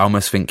back. I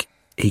almost think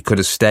he could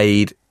have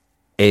stayed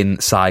in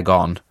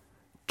Saigon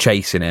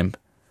chasing him,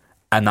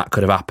 and that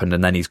could have happened,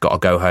 and then he's got to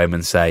go home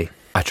and say,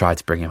 I tried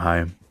to bring him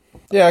home.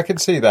 Yeah, I can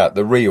see that.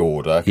 The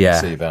reorder, I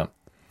can see that.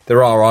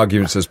 There are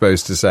arguments, I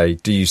suppose, to say,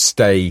 do you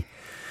stay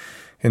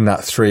in that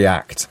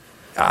 3-act?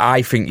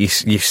 I think you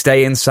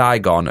stay in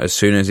Saigon as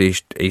soon as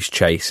he's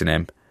chasing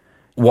him.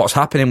 What's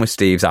happening with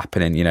Steve's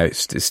happening, you know.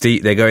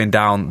 Steve, they're going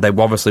down. They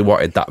obviously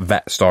wanted that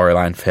vet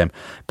storyline for him,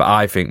 but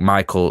I think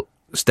Michael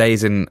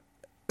stays in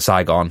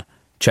Saigon,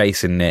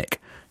 chasing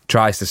Nick,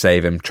 tries to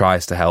save him,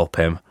 tries to help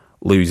him,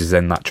 loses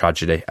in that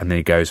tragedy, and then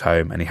he goes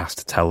home and he has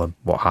to tell him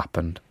what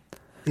happened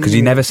because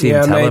you never see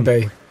him tell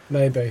him.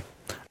 Maybe.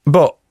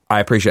 But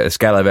I appreciate the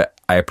scale of it.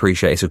 I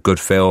appreciate it's a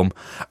good film.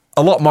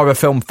 A lot more of a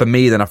film for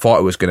me than I thought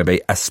it was going to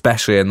be,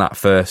 especially in that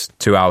first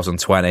 2 hours and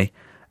 20.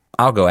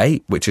 I'll go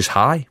 8, which is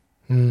high.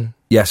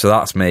 Yeah, so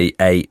that's me,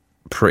 8.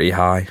 Pretty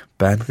high,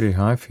 Ben. Pretty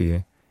high for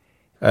you.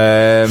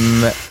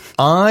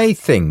 I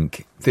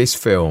think this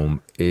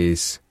film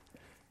is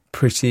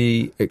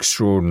pretty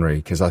extraordinary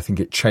because I think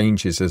it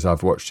changes as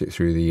I've watched it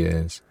through the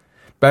years.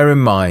 Bear in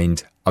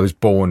mind, I was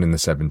born in the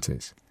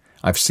 70s.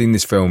 I've seen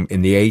this film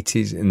in the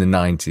 80s, in the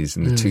 90s,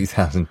 in the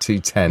 2000,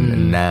 2010,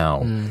 and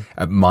now,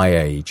 at my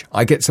age.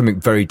 I get something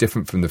very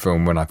different from the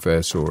film when I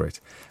first saw it.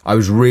 I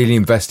was really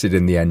invested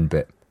in the end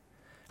bit.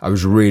 I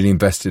was really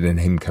invested in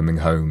him coming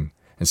home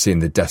and seeing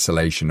the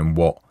desolation and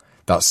what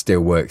that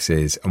Steelworks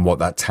is and what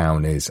that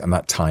town is and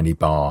that tiny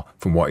bar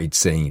from what he'd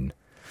seen.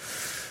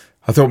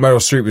 I thought Meryl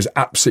Streep was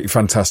absolutely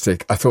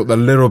fantastic. I thought the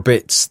little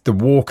bits, the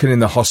walking in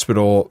the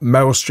hospital,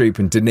 Meryl Streep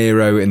and De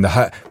Niro in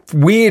the...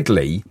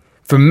 Weirdly,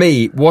 for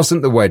me, it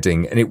wasn't the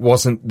wedding and it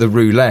wasn't the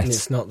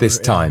roulette this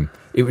time.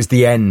 It was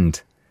the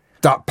end.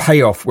 That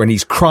payoff when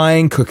he's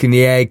crying, cooking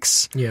the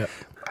eggs. Yeah.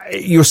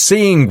 You're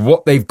seeing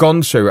what they've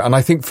gone through, and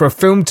I think for a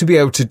film to be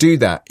able to do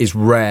that is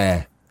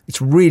rare.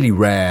 It's really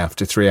rare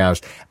after 3 hours.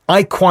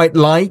 I quite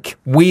like,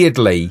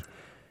 weirdly,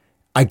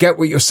 I get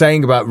what you're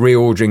saying about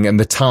reordering and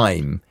the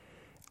time,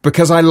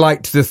 because I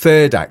liked the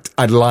third act.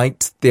 I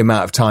liked the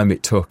amount of time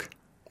it took.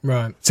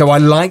 Right. So I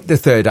liked the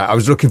third act. I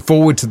was looking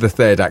forward to the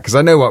third act, because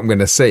I know what I'm going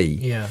to see.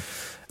 Yeah.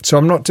 So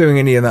I'm not doing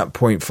any of that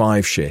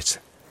 0.5 shit.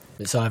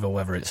 It's either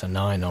whether it's a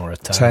 9 or a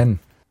 10. 10.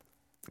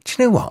 Do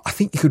you know what? I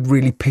think you could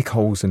really pick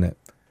holes in it.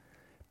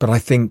 But I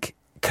think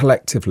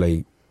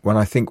collectively, when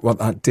I think what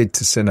that did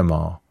to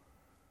cinema,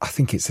 I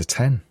think it's a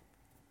 10.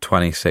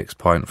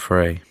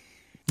 26.3.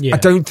 Yeah. I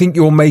don't think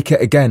you'll make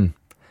it again.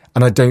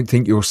 And I don't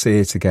think you'll see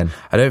it again.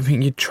 I don't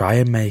think you'd try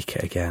and make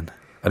it again.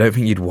 I don't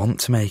think you'd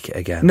want to make it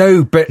again.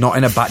 No, but not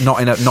in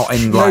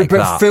like but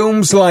that.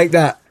 Films like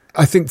that,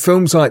 I think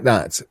films like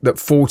that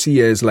 40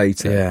 years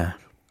later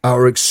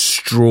are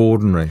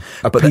extraordinary.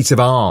 A piece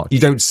of art. You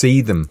don't see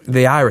them.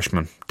 The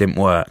Irishman didn't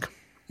work.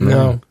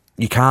 No.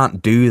 You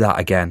can't do that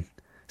again.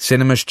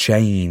 Cinema's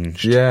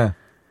changed. Yeah.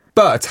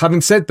 But having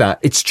said that,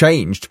 it's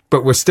changed,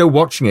 but we're still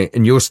watching it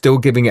and you're still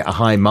giving it a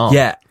high mark.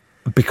 Yeah,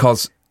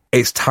 because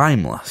it's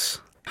timeless.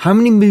 How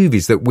many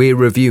movies that we're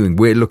reviewing,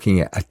 we're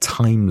looking at are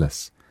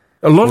timeless?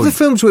 A lot of the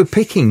films we're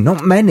picking,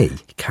 not many.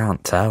 You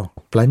can't tell.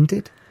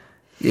 Blended?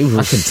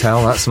 I can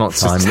tell that's not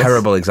timeless. It's a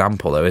terrible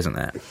example, though, isn't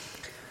it?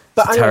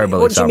 But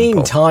what do you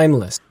mean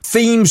timeless?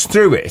 Themes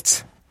through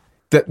it.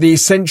 That the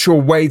essential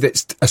way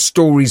that a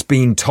story's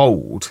being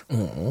told,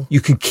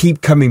 you can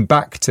keep coming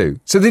back to.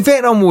 So the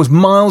Vietnam War was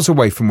miles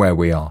away from where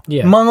we are.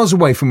 Yeah. Miles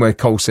away from where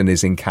Coulson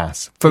is in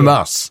Cass. From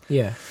us.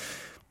 Yeah.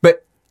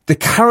 But the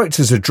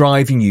characters are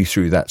driving you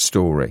through that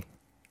story.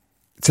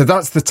 So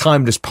that's the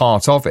timeless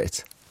part of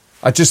it.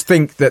 I just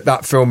think that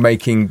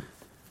filmmaking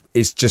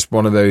is just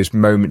one of those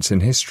moments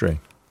in history.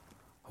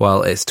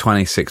 Well, it's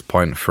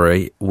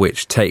 26.3,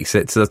 which takes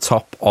it to the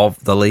top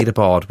of the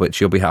leaderboard,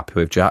 which you'll be happy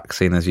with, Jack,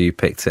 seeing as you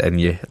picked it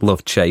and you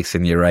love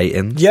chasing your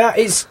ratings. Yeah,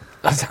 it's...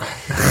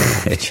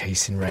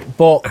 chasing rating.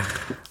 But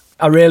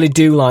I really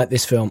do like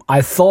this film. I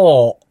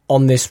thought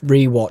on this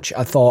rewatch,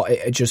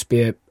 it'd just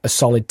be a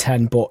solid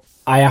 10, but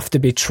I have to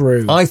be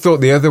true. I thought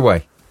the other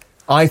way.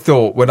 I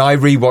thought, when I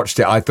rewatched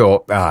it, I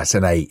thought, it's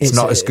an 8. It's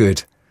not as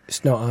good.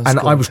 It's not as and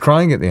good. I was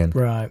crying at the end.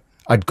 Right.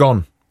 I'd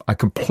gone. I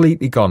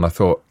completely gone. I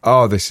thought,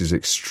 this is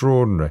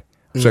extraordinary.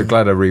 I'm so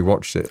glad I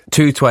rewatched it.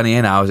 2:20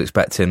 in, I was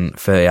expecting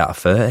 30 out of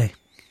 30.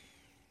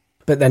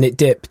 But then it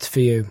dipped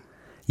for you.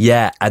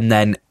 Yeah, and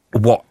then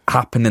what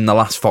happened in the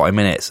last 40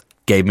 minutes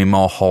gave me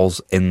more holes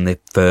in the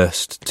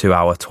first 2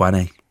 hour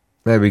 20.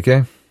 There we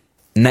go.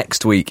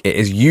 Next week, it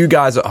is you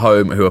guys at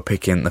home who are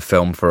picking the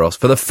film for us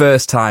for the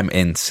first time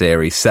in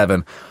Series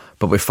 7.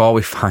 But before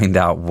we find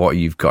out what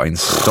you've got in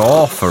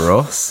store for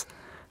us,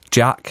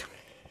 Jack,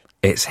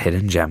 it's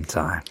Hidden Gem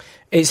time.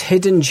 It's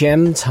Hidden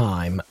Gem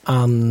time,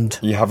 and...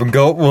 You haven't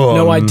got one.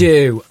 No, I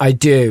do,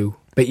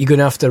 but you're going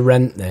to have to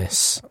rent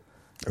this.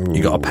 Ooh.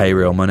 You got to pay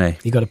real money.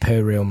 You got to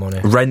pay real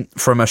money. Rent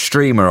from a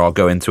streamer or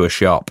go into a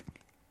shop?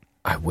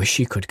 I wish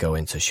you could go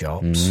into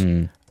shops.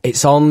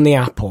 It's on the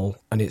Apple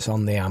and it's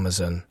on the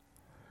Amazon.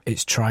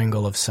 It's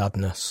Triangle of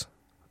Sadness.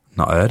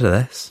 Not heard of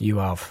this. You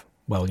have.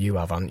 Well, you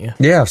have, haven't you?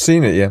 Yeah, I've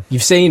seen it, yeah.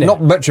 You've seen it?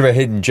 Not much of a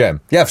hidden gem.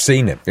 Yeah, I've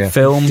seen it, yeah.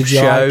 Film, Did you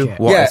show, like it?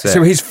 what is it?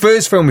 So his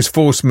first film was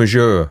Force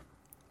Majeure,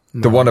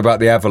 the one about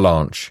the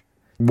avalanche.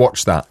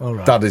 Watch that. All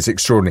right. That is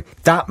extraordinary.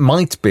 That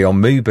might be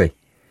on Mubi.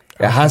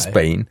 It has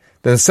been.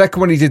 Then the second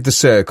one he did The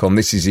Circle, and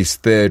this is his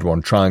third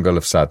one, Triangle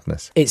of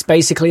Sadness. It's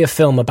basically a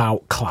film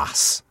about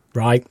class,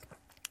 right?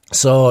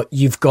 So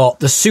you've got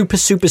the super,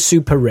 super,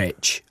 super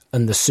rich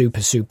and the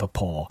super, super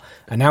poor.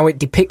 And how it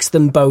depicts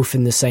them both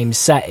in the same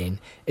setting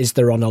is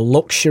they're on a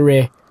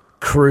luxury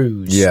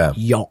cruise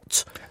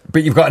yacht.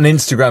 But you've got an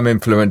Instagram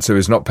influencer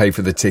who's not paid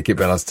for the ticket,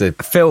 but has to...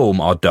 Film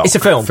or doc? It's a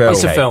film.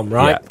 It's a Okay. film,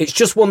 right? Yeah. It's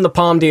just won the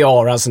Palme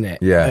d'Or, hasn't it?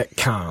 Yeah. At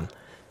Cannes.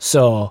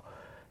 So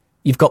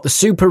you've got the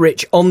super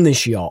rich on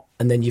this yacht,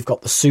 and then you've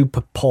got the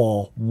super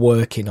poor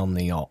working on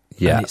the yacht.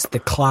 Yeah. And it's the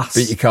class.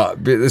 But you can't...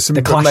 But there's some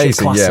The clash of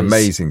amazing, classes.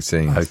 amazing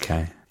scenes.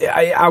 Okay.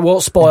 I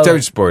won't spoil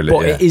Don't spoil it,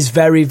 but yeah. it is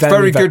very, very,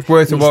 very good,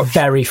 worth a it's watch.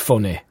 very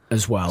funny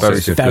as well. Very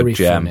It's good. very Good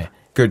gem. funny.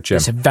 Good gem.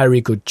 It's a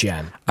very good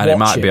gem. And it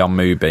Watch might be on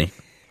Mubi.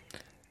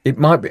 It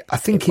might be... I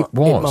think it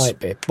was. It might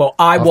be. But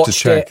I I'll have to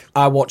watched it. check.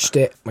 I watched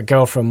it. My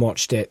girlfriend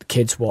watched it. The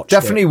kids watched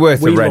Definitely it.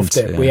 worth a we rent, loved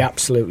it. yeah. We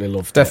absolutely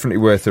loved Definitely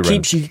it. worth a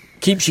rent.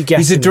 Keeps you guessing.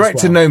 He's a director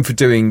as well. known for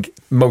doing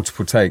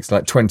multiple takes,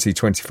 like 20,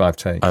 25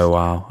 takes. Oh,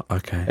 wow.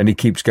 Okay. And he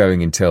keeps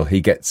going until he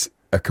gets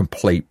a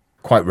complete,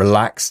 quite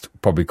relaxed,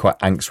 probably quite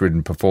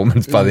angst-ridden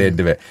performance by the end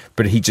of it.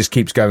 But he just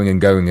keeps going and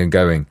going and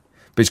going.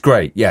 But it's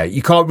great. Yeah,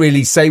 you can't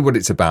really say what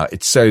it's about.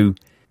 It's so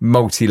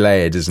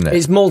multi-layered, isn't it?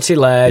 It's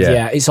multi-layered, Yeah.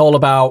 yeah. It's all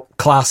about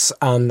class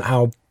and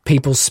how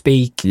people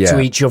speak Yeah. to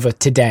each other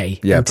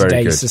today Yeah, in very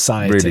today's good.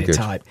 society Really good.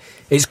 type.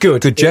 It's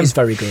good. Good gem. It is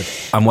very good.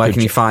 And where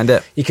can you find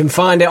it? You can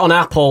find it on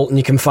Apple and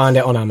you can find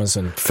it on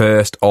Amazon.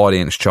 First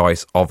audience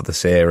choice of the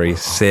series,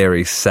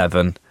 Series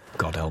 7.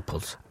 God help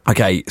us.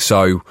 Okay,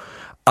 so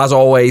as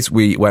always,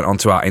 we went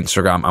onto our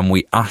Instagram and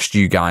we asked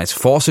you guys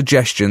for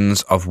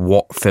suggestions of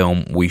what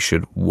film we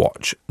should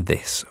watch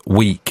this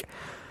week.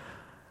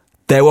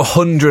 There were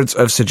hundreds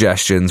of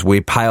suggestions.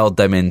 We piled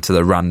them into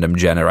the random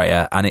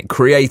generator and it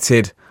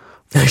created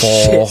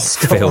 4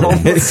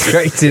 films. It's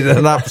created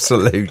an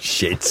absolute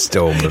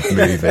shitstorm of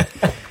movie.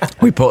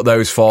 We put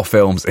those 4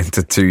 films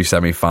into 2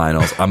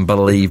 semi-finals, and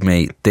believe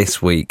me,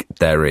 this week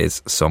there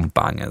is some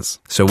bangers.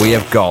 So we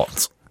have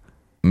got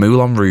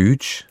Moulin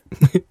Rouge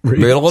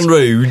Moulin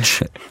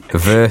Rouge.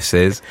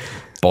 versus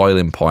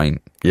Boiling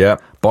Point. Yeah.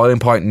 Boiling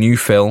Point, new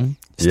film.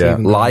 Yeah.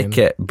 Stephen Like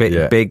it.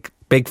 Yeah.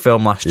 Big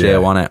film last Yeah. year,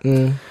 wasn't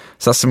it?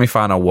 So that's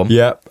semi-final 1.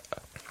 Yep.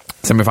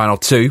 Semi-final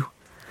 2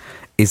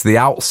 is The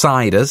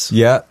Outsiders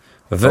Yeah.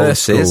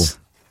 versus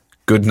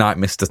Goodnight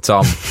Mr.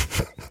 Tom.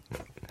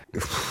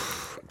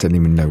 Don't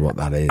even know what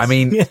that is. I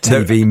mean,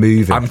 TV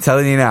movie. I'm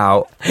telling you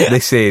now,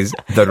 this is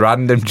the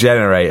random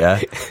generator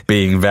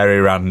being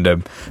very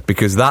random,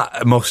 because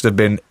that must have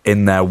been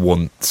in there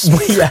once.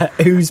 Yeah,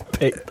 who's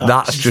picked that?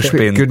 That's just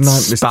been Good night,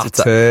 Mr. spat at-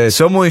 Turd.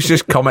 Someone's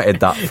just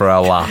commented that for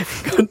a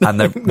laugh, and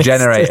the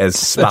generator's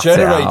the spat it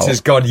generator's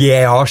out. gone,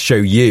 yeah, I'll show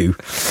you.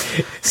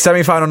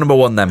 Semi-final number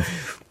 1 then.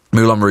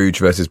 Moulin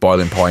Rouge versus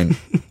Boiling Point.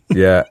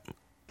 Yeah.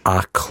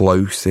 Our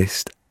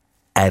closest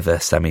ever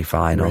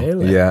semi-final.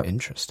 Really? Yeah.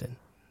 Interesting.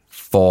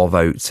 4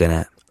 votes in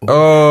it.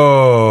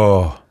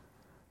 Oh.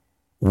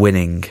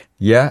 Winning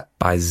Yeah.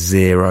 by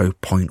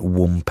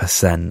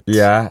 0.1%.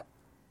 Yeah.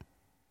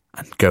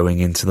 And going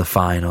into the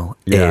final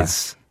Yeah.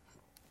 is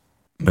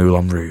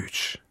Moulin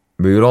Rouge.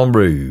 Moulin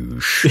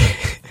Rouge.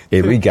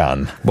 Here we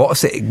go.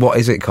 What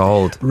is it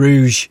called?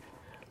 Rouge.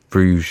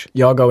 Rouge.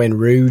 You're going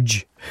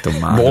Rouge.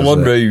 Don't matter. Moulin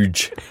does it?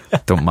 Rouge.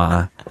 Don't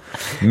matter.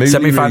 Moulin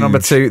Semi-final number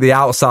Rouge. 2, The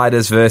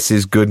Outsiders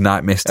versus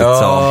Goodnight Mr. Oh.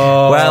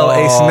 Tom. Well,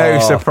 it's no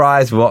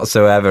surprise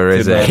whatsoever,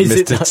 is Goodnight, it? Is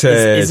it Mr. not-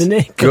 Turd. isn't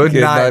it?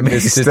 Goodnight Goodnight,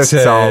 Mr.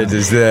 Mr. Tom Turd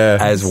is there.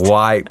 has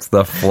wiped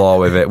the floor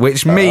with it,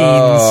 which means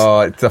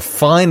Oh, the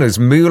finals,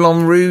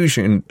 Moulin Rouge.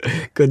 And,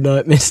 Good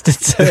night, Mr.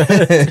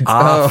 Turd.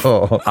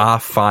 our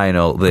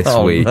final this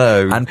Oh, week,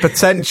 no. and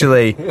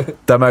potentially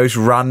the most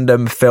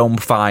random film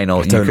final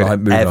you don't could like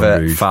Moulin ever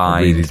Rouge. I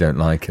find. really don't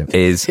like it.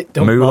 Is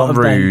Don't Moulin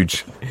bother, Ben.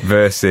 Rouge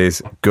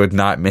versus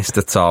Goodnight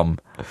Mr. Tom.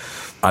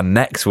 And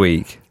next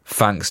week,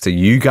 thanks to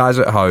you guys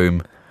at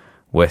home,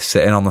 we're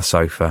sitting on the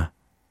sofa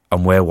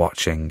and we're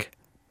watching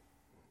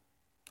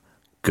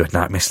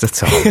Goodnight, Mr.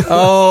 Tom.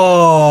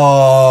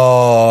 Oh,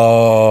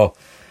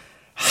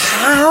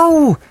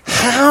 how?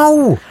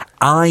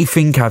 I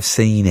think I've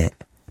seen it.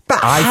 But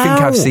I think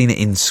I've seen it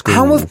in school.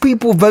 How have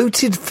people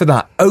voted for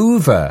that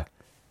over?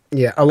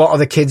 Yeah, a lot of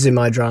the kids in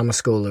my drama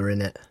school are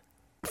in it.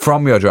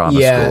 From your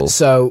drama school?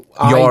 So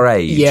your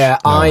age? Yeah,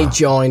 I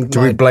joined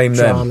we blame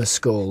drama them?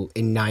 school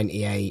in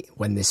 98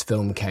 when this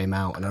film came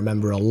out, and I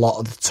remember a lot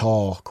of the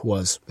talk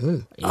was,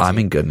 I'm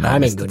in Goodnight,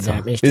 I'm in Mr.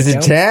 Goodnight, Tom. Mr. This is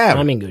Tom. Tam.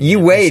 I'm in Goodnight, You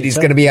wait, Mr. he's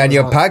Tom. going to be on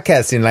your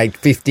podcast in like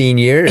 15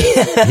 years.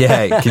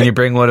 Yeah, can you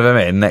bring one of them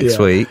in next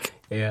Yeah. week?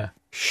 Yeah.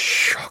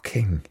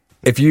 Shocking.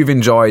 If you've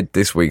enjoyed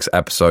this week's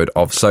episode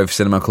of Sofa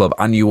Cinema Club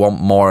and you want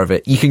more of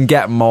it, you can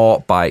get more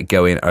by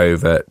going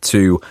over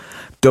to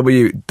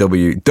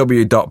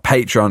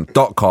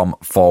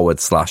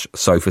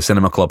www.patreon.com/Sofa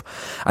Cinema Club.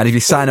 And if you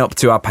sign up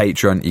to our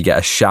Patreon, you get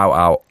a shout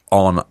out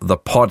on the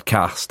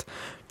podcast,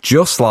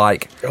 just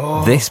like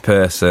this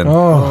person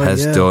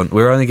has done.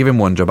 We're only giving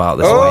one job out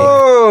this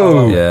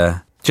week. Yeah.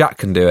 Jack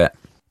can do it.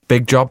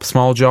 Big job,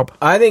 small job?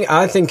 I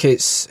think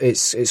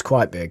it's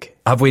quite big.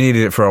 Have we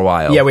needed it for a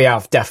while? Yeah, we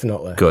have,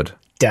 definitely. Good.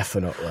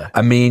 Definitely.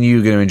 And me and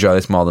you are going to enjoy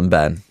this more than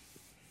Ben?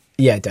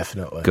 Yeah,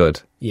 definitely. Good.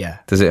 Yeah.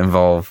 Does it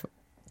involve...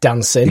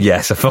 Dancing.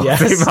 Yes, I thought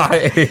it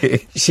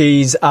might.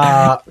 She's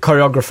our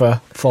choreographer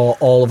for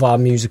all of our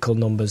musical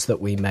numbers that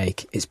we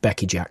make. It's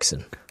Becky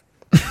Jackson.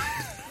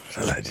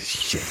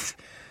 Shit.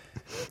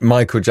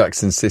 Michael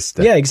Jackson's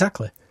sister. Yeah,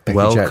 exactly. Becky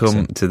Welcome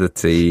Jackson. to the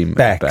team,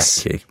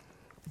 Bex. Becky.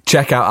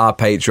 Check out our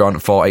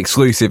Patreon for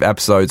exclusive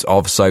episodes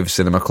of Sofa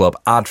Cinema Club,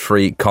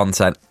 ad-free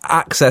content,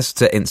 access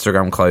to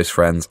Instagram close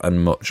friends,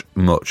 and much,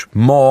 much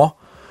more.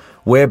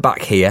 We're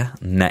back here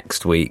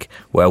next week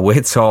where we're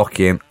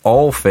talking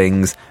all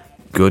things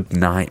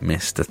Goodnight,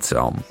 Mr.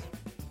 Tom.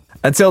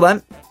 Until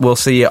then, we'll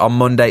see you on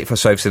Monday for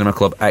Sofa Cinema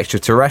Club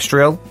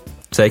Extraterrestrial.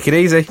 Take it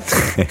easy.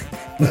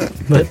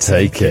 But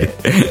take it.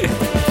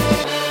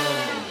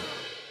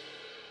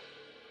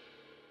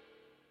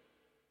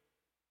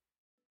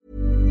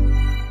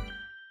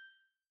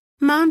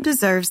 Mom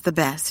deserves the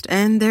best,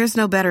 and there's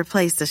no better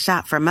place to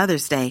shop for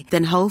Mother's Day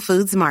than Whole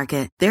Foods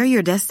Market. They're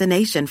your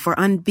destination for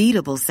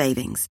unbeatable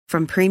savings,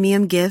 from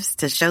premium gifts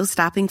to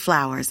show-stopping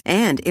flowers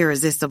and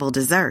irresistible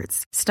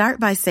desserts. Start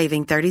by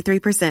saving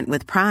 33%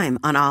 with Prime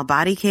on all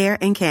body care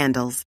and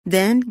candles.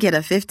 Then get a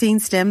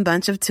 15-stem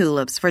bunch of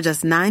tulips for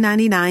just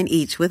 $9.99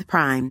 each with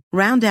Prime.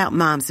 Round out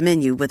Mom's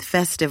menu with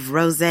festive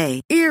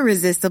rosé,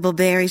 irresistible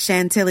berry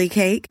chantilly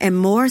cake, and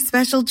more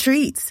special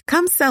treats.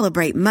 Come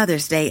celebrate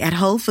Mother's Day at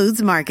Whole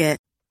Foods Market.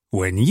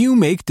 When you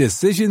make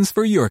decisions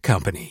for your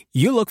company,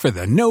 you look for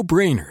the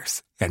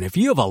no-brainers. And if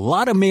you have a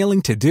lot of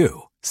mailing to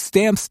do,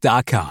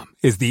 Stamps.com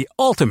is the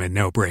ultimate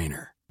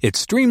no-brainer. It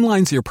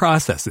streamlines your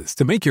processes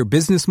to make your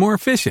business more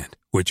efficient,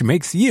 which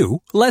makes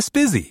you less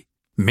busy.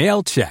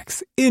 Mail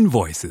checks,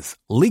 invoices,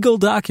 legal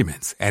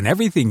documents, and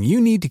everything you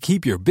need to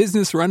keep your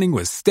business running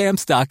with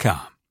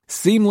Stamps.com.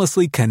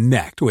 Seamlessly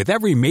connect with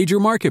every major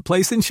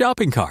marketplace and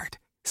shopping cart.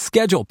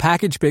 Schedule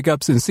package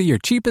pickups and see your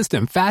cheapest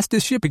and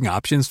fastest shipping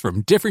options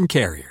from different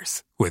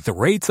carriers, with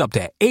rates up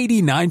to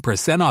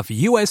 89% off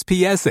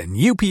USPS and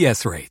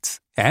UPS rates.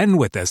 And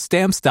with the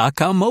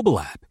Stamps.com mobile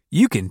app,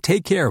 you can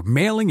take care of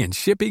mailing and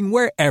shipping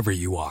wherever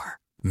you are.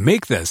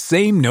 Make the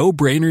same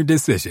no-brainer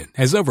decision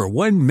as over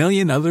 1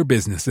 million other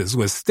businesses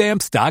with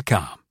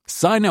Stamps.com.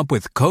 Sign up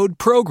with code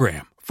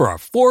PROGRAM for a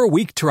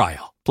 4-week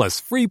trial,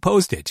 plus free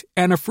postage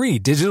and a free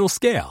digital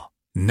scale.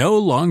 No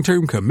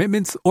long-term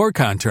commitments or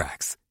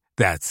contracts.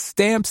 That's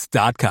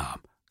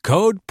Stamps.com.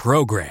 Code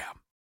PROGRAM.